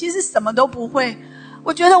能？我其实什么都不会。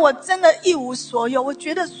我觉得我真的一无所有，我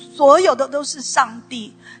觉得所有的都是上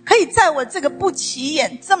帝，可以在我这个不起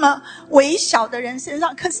眼这么微小的人身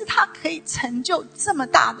上，可是他可以成就这么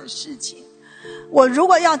大的事情。我如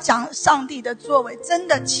果要讲上帝的作为，真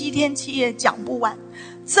的7天7夜讲不完。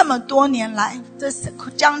这么多年来，这是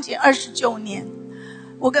将近29年，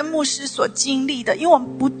我跟牧师所经历的，因为我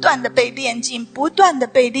们不断的被炼净，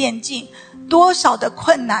多少的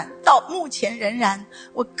困难到目前仍然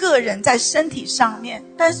我个人在身体上面，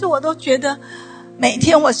但是我都觉得每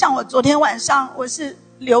天像我昨天晚上我是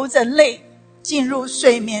流着泪进入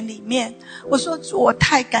睡眠里面，我说主，我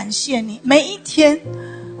太感谢你，每一天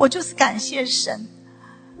我就是感谢神，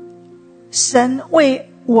神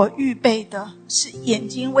为我预备的是眼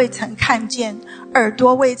睛未曾看见，耳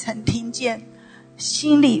朵未曾听见，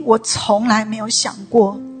心里我从来没有想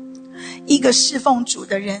过。一个侍奉主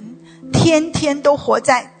的人天天都活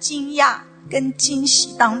在惊讶跟惊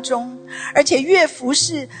喜当中，而且越服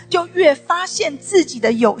侍就越发现自己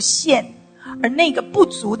的有限，而那个不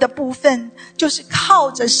足的部分就是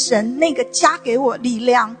靠着神那个加给我力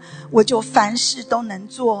量，我就凡事都能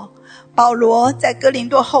做。保罗在哥林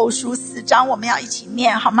多后书4章，我们要一起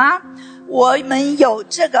念好吗？我们有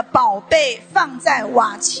这个宝贝放在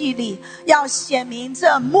瓦器里，要显明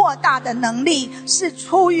这莫大的能力是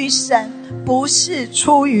出于神，不是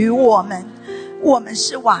出于我们。我们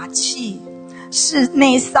是瓦器，是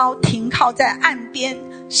那艘停靠在岸边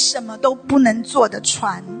什么都不能做的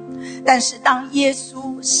船，但是当耶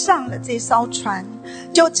稣上了这艘船，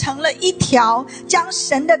就成了一条将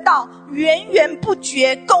神的道源源不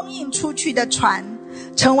绝供应出去的船，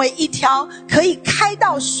成为一条可以开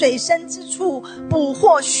到水深之处捕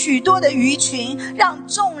获许多的鱼群，让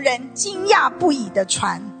众人惊讶不已的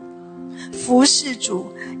船。服侍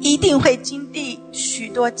主一定会经历许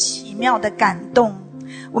多奇妙的感动。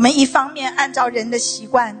我们一方面按照人的习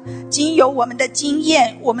惯，经由我们的经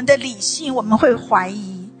验，我们的理性，我们会怀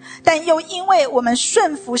疑，但又因为我们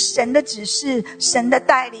顺服神的指示，神的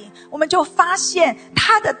带领，我们就发现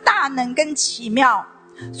他的大能跟奇妙。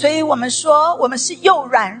所以我们说，我们是又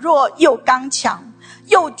软弱又刚强，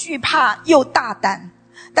又惧怕又大胆。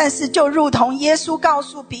但是就如同耶稣告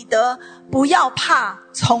诉彼得，不要怕，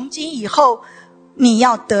从今以后你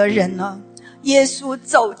要得人了。耶稣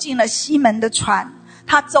走进了西门的船，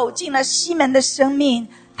他走进了西门的生命，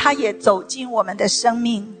他也走进我们的生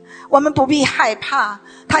命。我们不必害怕，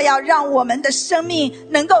他要让我们的生命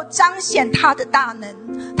能够彰显他的大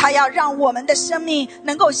能，他要让我们的生命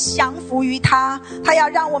能够降服于他，他要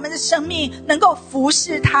让我们的生命能够服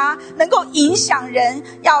侍他，能够影响人，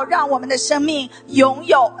要让我们的生命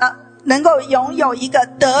能够拥有一个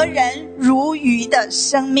得人如鱼的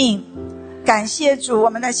生命。感谢主，我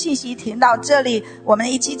们的信息停到这里，我们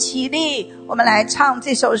一起起立，我们来唱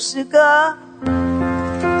这首诗歌。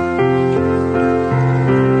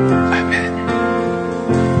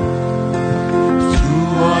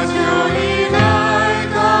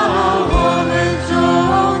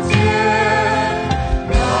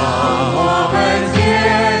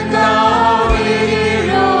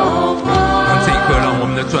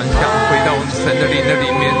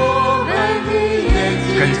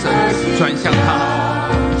转向他，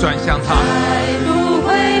转向他，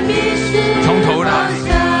从头来。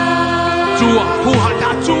主啊，呼喊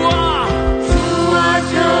他，主啊，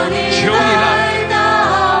求你来。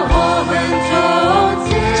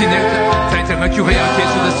今天在整个聚会要结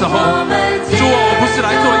束的时候，主啊，我不是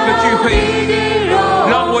来做一个聚会，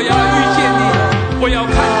让我要遇见你，我要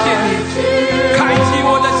看见你，开启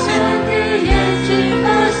我的心。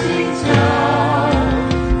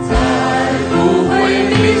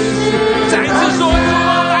再次说，主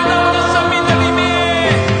啊，来到我的生命的里面。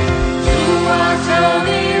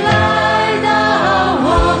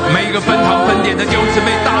每一个分堂分点的弟兄姊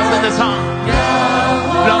妹大声的唱，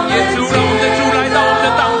让耶稣，让我们的主来到我们的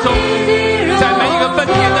当中，在每一个分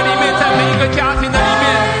点的里面，在每一个家庭的里面，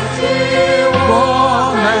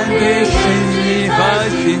我们的心意和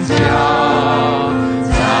心交，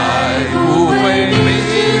再不会迷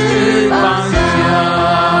失方向。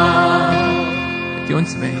弟兄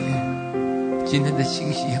姊妹，今天的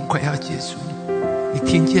信息很快要结束，你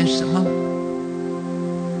听见什么？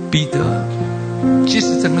彼得，其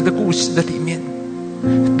实整个的故事的里面，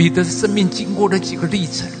彼得的生命经过了几个历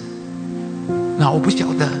程。那我不晓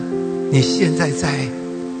得你现在在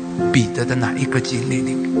彼得的哪一个经历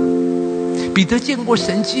里面。彼得见过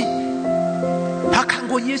神迹，他看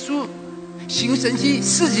过耶稣行神迹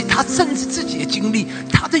事迹，他甚至自己也经历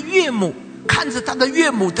他的岳母，看着他的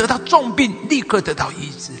岳母得到重病，立刻得到医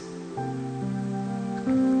治。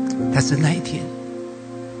但是那一天，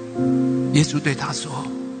耶稣对他说，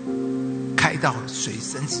开到水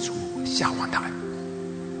深之处，下往他。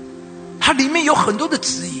它里面有很多的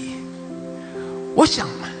质疑。我想，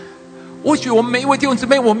或许我们每一位弟兄姊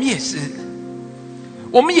妹，我们也是，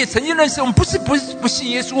我们也曾经认识，我们不是不信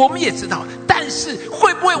耶稣，我们也知道。但是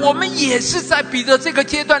会不会我们也是在彼得这个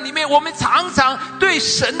阶段里面，我们常常对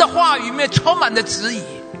神的话语里面充满了质疑？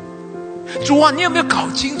主啊，你有没有搞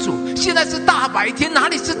清楚？现在是大白天，哪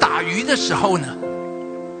里是打鱼的时候呢？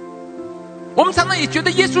我们常常也觉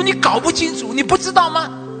得耶稣你搞不清楚，你不知道吗？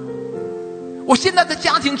我现在的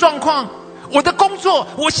家庭状况，我的工作，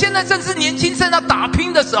我现在正是年轻正在打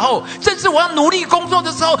拼的时候，正是我要努力工作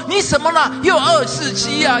的时候，你什么呢？又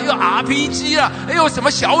247啊，又 RPG 啊，又什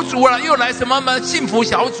么小组啊，又来什么幸福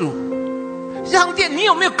小组。上帝，你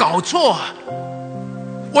有没有搞错啊？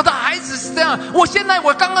我的孩子是这样，我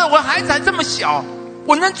的孩子还这么小，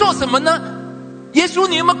我能做什么呢？耶稣，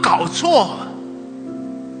你有没有搞错？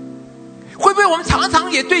会不会我们常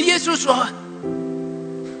常也对耶稣说，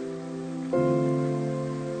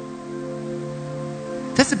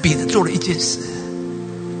但是彼得做了一件事，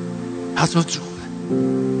他说，主，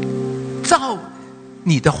照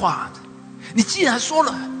你的话，你既然说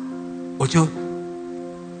了，我就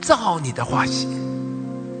照你的话写。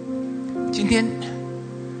今天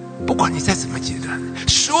不管你在什么阶段，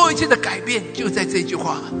所有一切的改变就在这句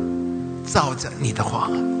话，照着你的话。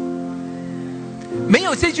没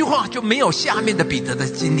有这句话，就没有下面的彼得的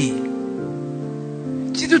经历。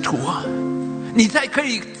基督徒啊，你可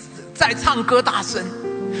以再唱歌大声，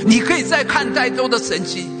你可以再看再多的神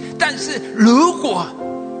迹，但是如果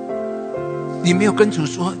你没有跟主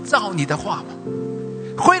说照你的话嘛，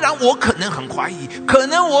虽然我可能很怀疑，可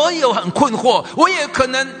能我有很困惑，我也可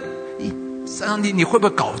能，上帝你会不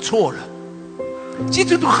会搞错了？基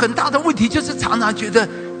督徒很大的问题就是常常觉得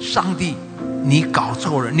上帝你搞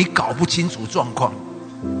错了，你搞不清楚状况。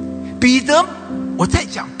彼得，我在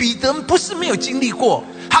讲，彼得不是没有经历过，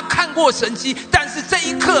他看过神迹，但是这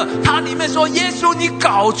一刻他里面说，耶稣你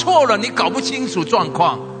搞错了，你搞不清楚状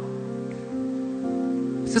况。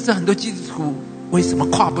这是很多基督徒为什么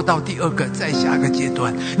跨不到第二个再下一个阶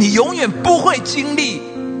段。你永远不会经历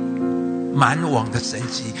满网的神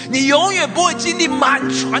迹，你永远不会经历满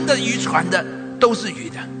船的渔船的都是鱼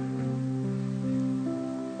的。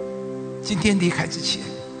今天离开之前，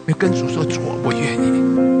要跟主说，主，我愿意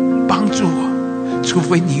帮助我，除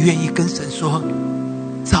非你愿意跟神说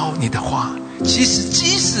照你的话。其实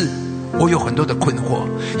即使我有很多的困惑，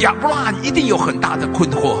亚伯拉罕一定有很大的困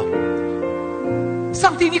惑。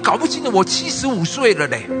上帝你搞不清楚，我75岁了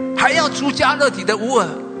嘞，还要出加勒底的乌尔。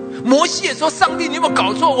摩西也说，上帝你有没有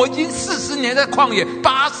搞错？我已经40年在旷野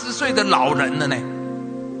，80岁的老人了呢。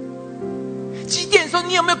基甸说，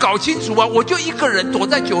你有没有搞清楚啊？我就一个人躲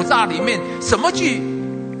在酒榨里面，什么剧？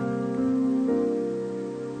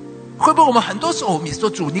会不会我们很多时候我们也说，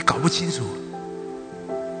主你搞不清楚？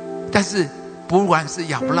但是不管是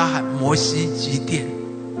亚伯拉罕、摩西、基甸、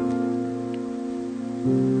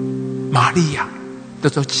玛利亚，都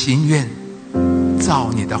说情愿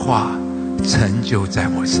照你的话成就在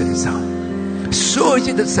我身上。所有一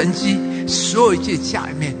切的神迹，所有一切下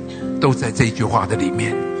面都在这句话的里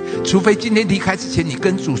面。除非今天离开之前你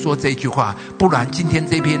跟主说这句话，不然今天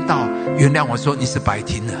这篇道原谅我说你是白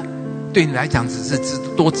听了，对你来讲只是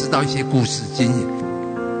多知道一些故事经验，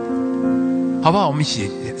好不好？我们一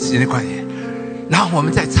起时间快点，然后我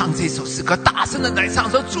们再唱这首诗歌，大声的来唱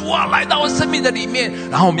说主啊来到我生命的里面，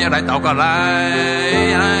然后我们要来祷告，来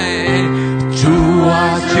主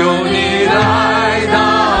啊求你来到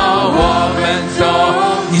我们中，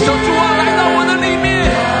你说主啊来到我的里面，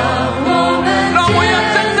让我要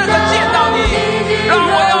真正的见到你，让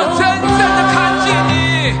我要真正的看见你，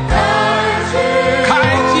开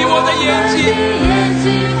启我的眼睛，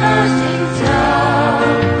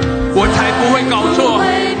我才不会搞错，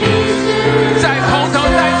在口头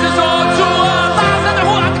再次说主啊，大声的呼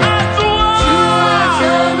喊他主啊，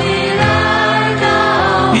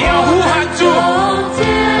你要呼喊主，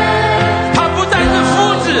他不再是夫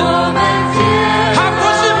子，他不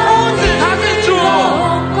是夫子，他是主。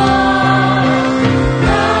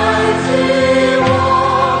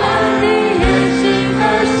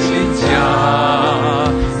心家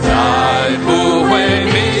再不会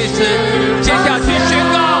迷失，接下去宣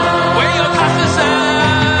告唯有他是神，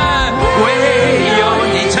唯有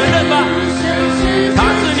你承认吧，他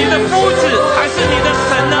是你的夫子还是你的神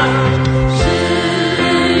呢？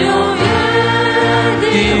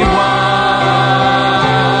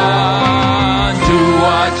主啊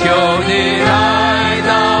求你来到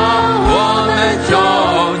我们中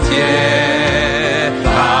间，把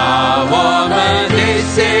我们的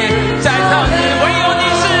心在这里，唯有你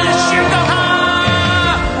是宣告他，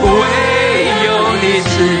唯有你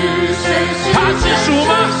是，他是主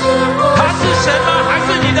吗？他是神吗？还是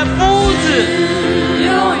你的夫子？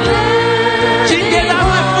今天他是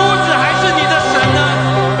夫子还是你的神呢？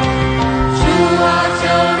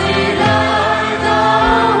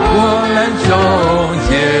我们中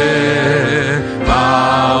间，把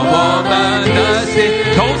我们的心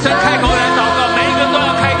同声开口来祷告，每一个人都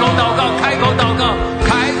要开口祷告，开口祷告，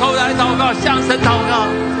开口来祷告，向神祷告。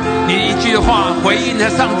你一句话回应了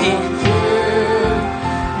上帝，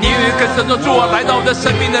你有一个神说主啊来到我的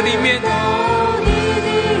生命的里面，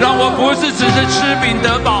让我不是只是吃饼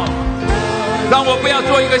得饱，让我不要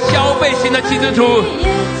做一个消费型的基督徒，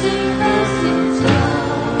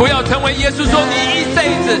不要成为耶稣说你一辈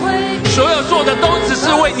子所有做的都只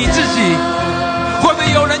是为你自己。会不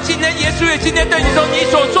会有人今天耶稣也今天对你说你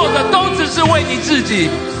所做的都只是为你自己，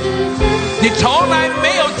你从来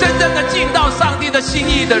没有真正的进到上帝的心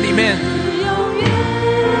意的里面。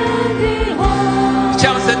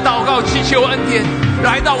向神祷告祈求恩典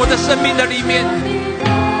来到我的生命的里面，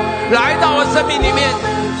来到我生命里面，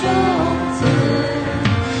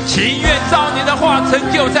情愿照你的话成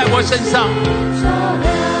就在我身上。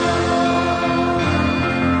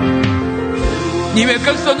你们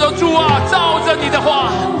跟神说主啊照着你的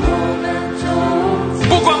话，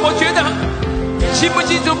不管我觉得清不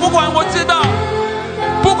清楚，不管我知道，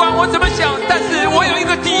不管我怎么想，但是我有一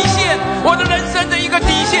个底线，我的人生的一个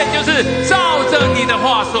底线就是照着你的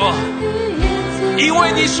话说，因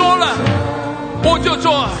为你说了我就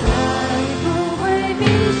做。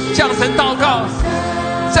向神祷告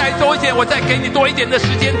再多一点，我再给你多一点的时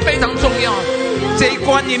间，非常重要。这一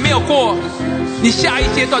关你没有过，你下一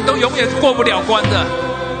阶段都永远过不了关的。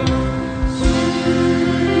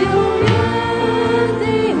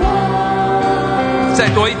再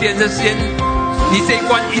多一点的时间，你这一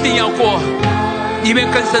关一定要过。你们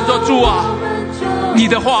跟神说主啊，你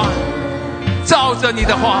的话，照着你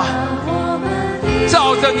的话，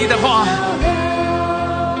照着你的话。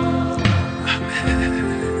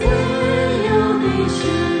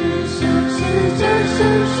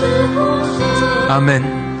阿们，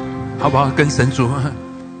好不好？跟神主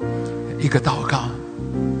一个祷告。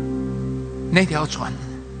那条船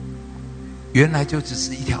原来就只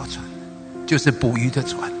是一条船，就是捕鱼的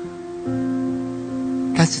船，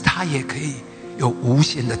但是它也可以有无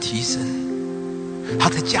限的提升，它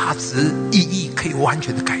的价值意义可以完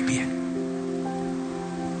全的改变。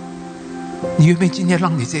你愿不愿意今天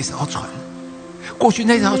让你这艘船，过去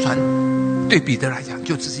那条船对彼得来讲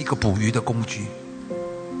就只是一个捕鱼的工具。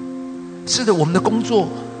是的，我们的工作，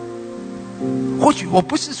或许我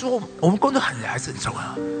不是说我们工作还是很重要，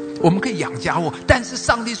我们可以养家活，但是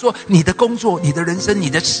上帝说你的工作、你的人生、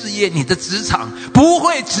你的事业、你的职场不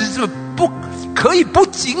会只是不可以不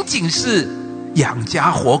仅仅是养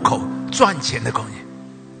家活口赚钱的工业。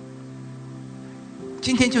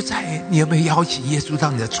今天就在于你有没有邀请耶稣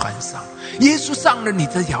到你的船上，耶稣上了你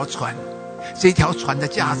这条船，这条船的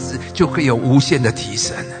价值就可以有无限的提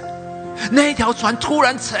升。那条船突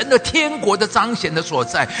然成了天国的彰显的所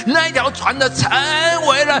在，那条船的成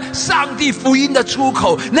为了上帝福音的出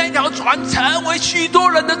口，那条船成为许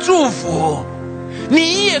多人的祝福。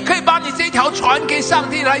你也可以把你这条船给上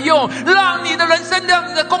帝来用，让你的人生，让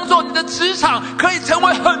你的工作，你的职场可以成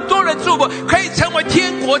为很多人祝福，可以成为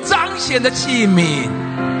天国彰显的器皿。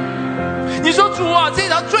你说主啊，这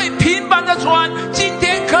条最平凡的船今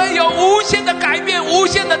天可以有无限的改变，无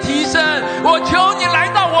限的提升，我求你来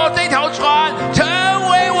到我这条船，成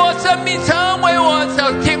为我生命，成为我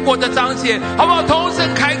天国的彰显，好不好？同声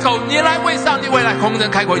开口，你来为上帝未来同声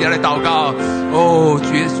开口，也来祷告。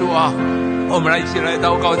主耶稣啊，我们来一起来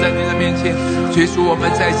祷告，在你的面前。主耶稣，我们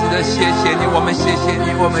再次的谢谢你，我们谢谢你，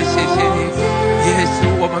我们谢谢你，耶稣，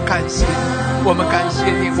我们感谢你，我们感谢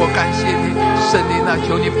你，我感谢你，圣灵啊，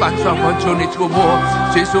求你翻转我，求你触摸。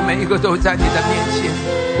主耶稣，每一个都在你的面前，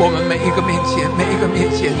我们每一个面前，每一个面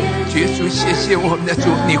前。主耶稣，谢谢我们的主，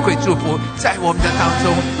你会祝福在我们的当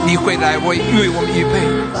中，你会来为我们预备。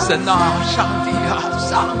神啊，上帝啊，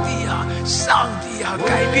上帝啊，上帝啊，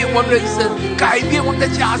改变我们人生，改变我们的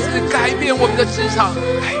价值，改变我们的职场，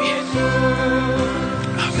改变。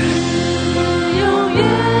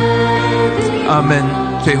阿们。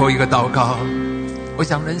最后一个祷告，我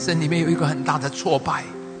想人生里面有一个很大的挫败，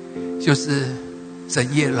就是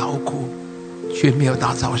整夜劳苦却没有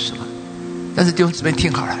达到什么。但是弟兄姊妹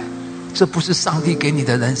听好了，这不是上帝给你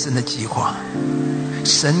的人生的计划，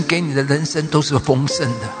神给你的人生都是丰盛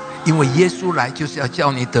的，因为耶稣来就是要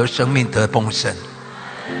叫你得生命，得丰盛。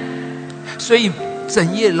所以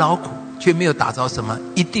整夜劳苦却没有达到什么，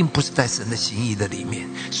一定不是在神的心意的里面。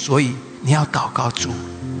所以你要祷告，主，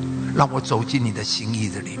让我走进你的心意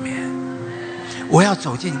的里面，我要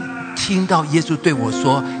走进，听到耶稣对我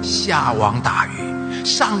说下网打鱼。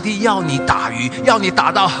上帝要你打鱼，要你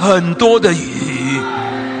打到很多的鱼。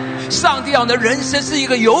上帝要你的人生是一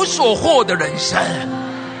个有所获的人生。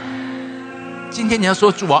今天你要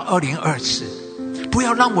说，主啊，2024不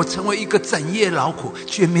要让我成为一个整夜劳苦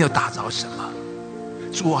却没有达着什么。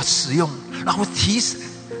主啊，使用，让我提升，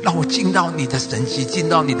让我进到你的神迹，进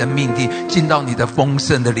到你的命定，进到你的丰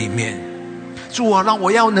盛的里面。主啊，让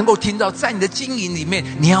我要能够听到，在你的经营里面，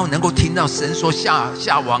你要能够听到神说下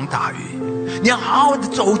网打鱼。你要好好的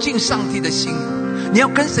走进上帝的心，你要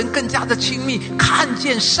跟神更加的亲密，看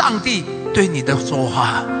见上帝对你的说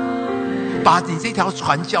话，把你这条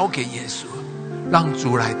船交给耶稣，让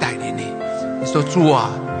主来带领你。你说，主啊，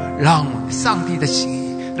让上帝的心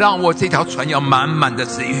意，让我这条船要满满的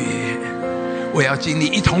治愈，我要经历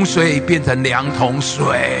1桶水变成2桶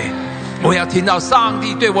水，我要听到上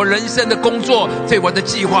帝对我人生的工作，对我的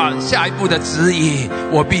计划下一步的指引，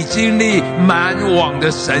我必经历满网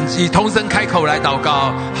的神迹。同声开口来祷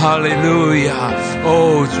告，哈利路亚！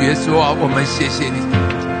主耶稣啊，我们谢谢你，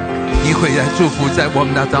你会来祝福在我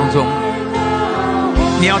们的当中。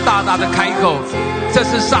你要大大的开口，这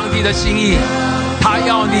是上帝的心意，他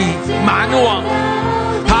要你满网，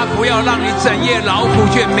他不要让你整夜劳苦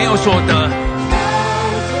却没有所得。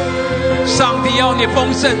上帝要你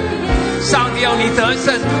丰盛，上帝要你得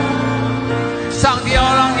胜，上帝要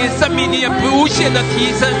让你生命力无限的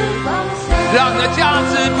提升，让你的价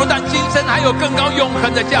值不但今生还有更高永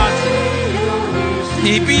恒的价值。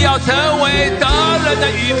你必要成为得人的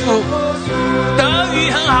渔夫，得鱼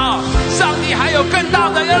很好，上帝还有更大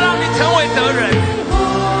的要让你成为得人。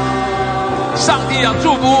上帝要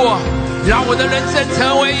祝福我，让我的人生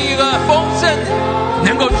成为一个丰盛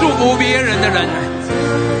能够祝福别人的人。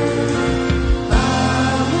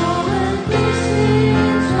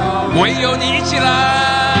唯有你一起来，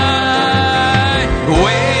唯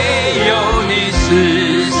有你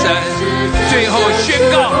是神。最后宣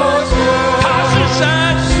告，他是神，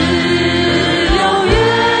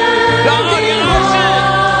让2024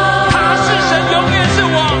他是神，永远是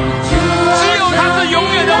王，只有他是永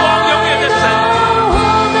远的王，永远的神。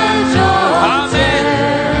阿们。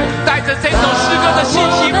带着这首诗歌的信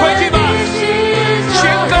息回去吧，宣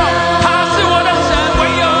告他是我的神，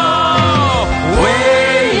唯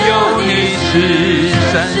有你是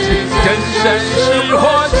神，真神是活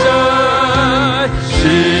着，是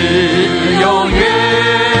永远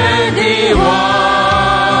的王。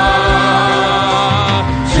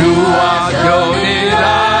主啊，求你来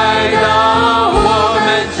到我们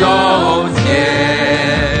中间，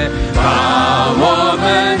把我们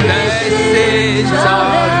的心照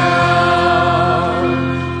亮。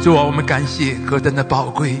主啊，我们感谢何等的宝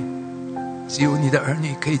贵，只有你的儿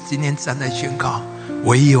女可以今天站在宣告，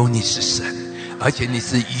唯有你是神，而且你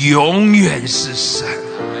是永远是神，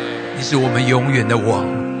你是我们永远的王。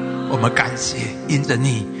我们感谢，因着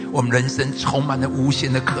你，我们人生充满了无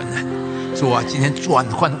限的可能。主啊，今天转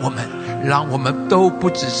换我们，让我们都不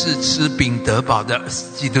只是吃饼得饱的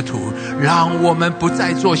基督徒，让我们不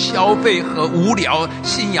再做消费和无聊、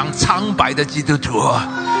信仰苍白的基督徒。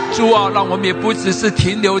主啊，让我们也不只是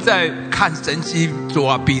停留在看神迹主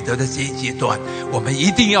啊，彼得的这一阶段，我们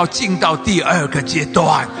一定要进到第二个阶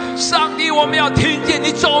段。上帝，我们要听见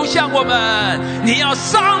你走向我们，你要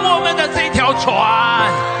上我们的这条船，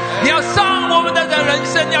你要上我们的人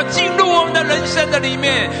生，你要进入我们的人生的里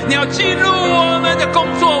面，你要进入我们的工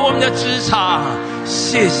作，我们的职场。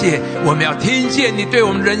谢谢，我们要听见你对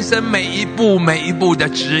我们人生每一步每一步的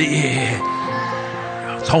指引。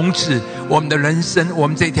从此我们的人生，我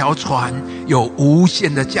们这条船有无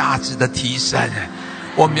限的价值的提升。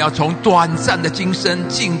我们要从短暂的今生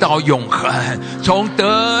进到永恒，从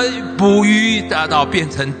得捕鱼达到变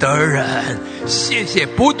成得人。谢谢，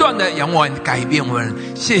不断的仰望改变我们。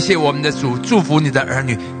谢谢我们的主，祝福你的儿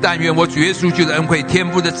女。但愿我主耶稣基督的恩惠、天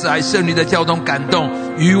父的慈爱、圣灵的交通感动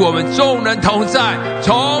与我们众人同在，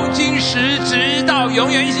从今时直到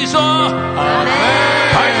永远。一起说阿们。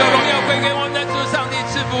抬手荣耀归给我们的主上帝，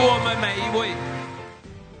赐福我们每一位。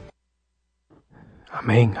阿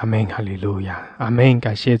们，阿们，哈利路亚，阿们，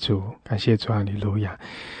感谢主，感谢主，哈利路亚。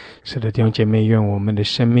是的，弟兄姐妹，愿我们的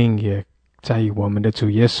生命也在我们的主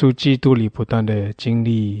耶稣基督里不断的经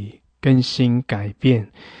历更新改变，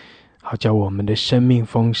好叫我们的生命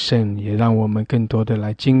丰盛，也让我们更多的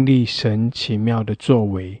来经历神奇妙的作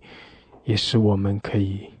为，也使我们可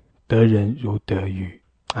以得人如得鱼。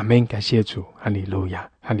阿们，感谢主，哈利路亚，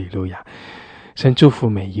哈利路亚。神祝福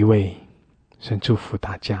每一位，神祝福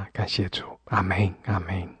大家，感谢主，阿们，阿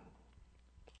们。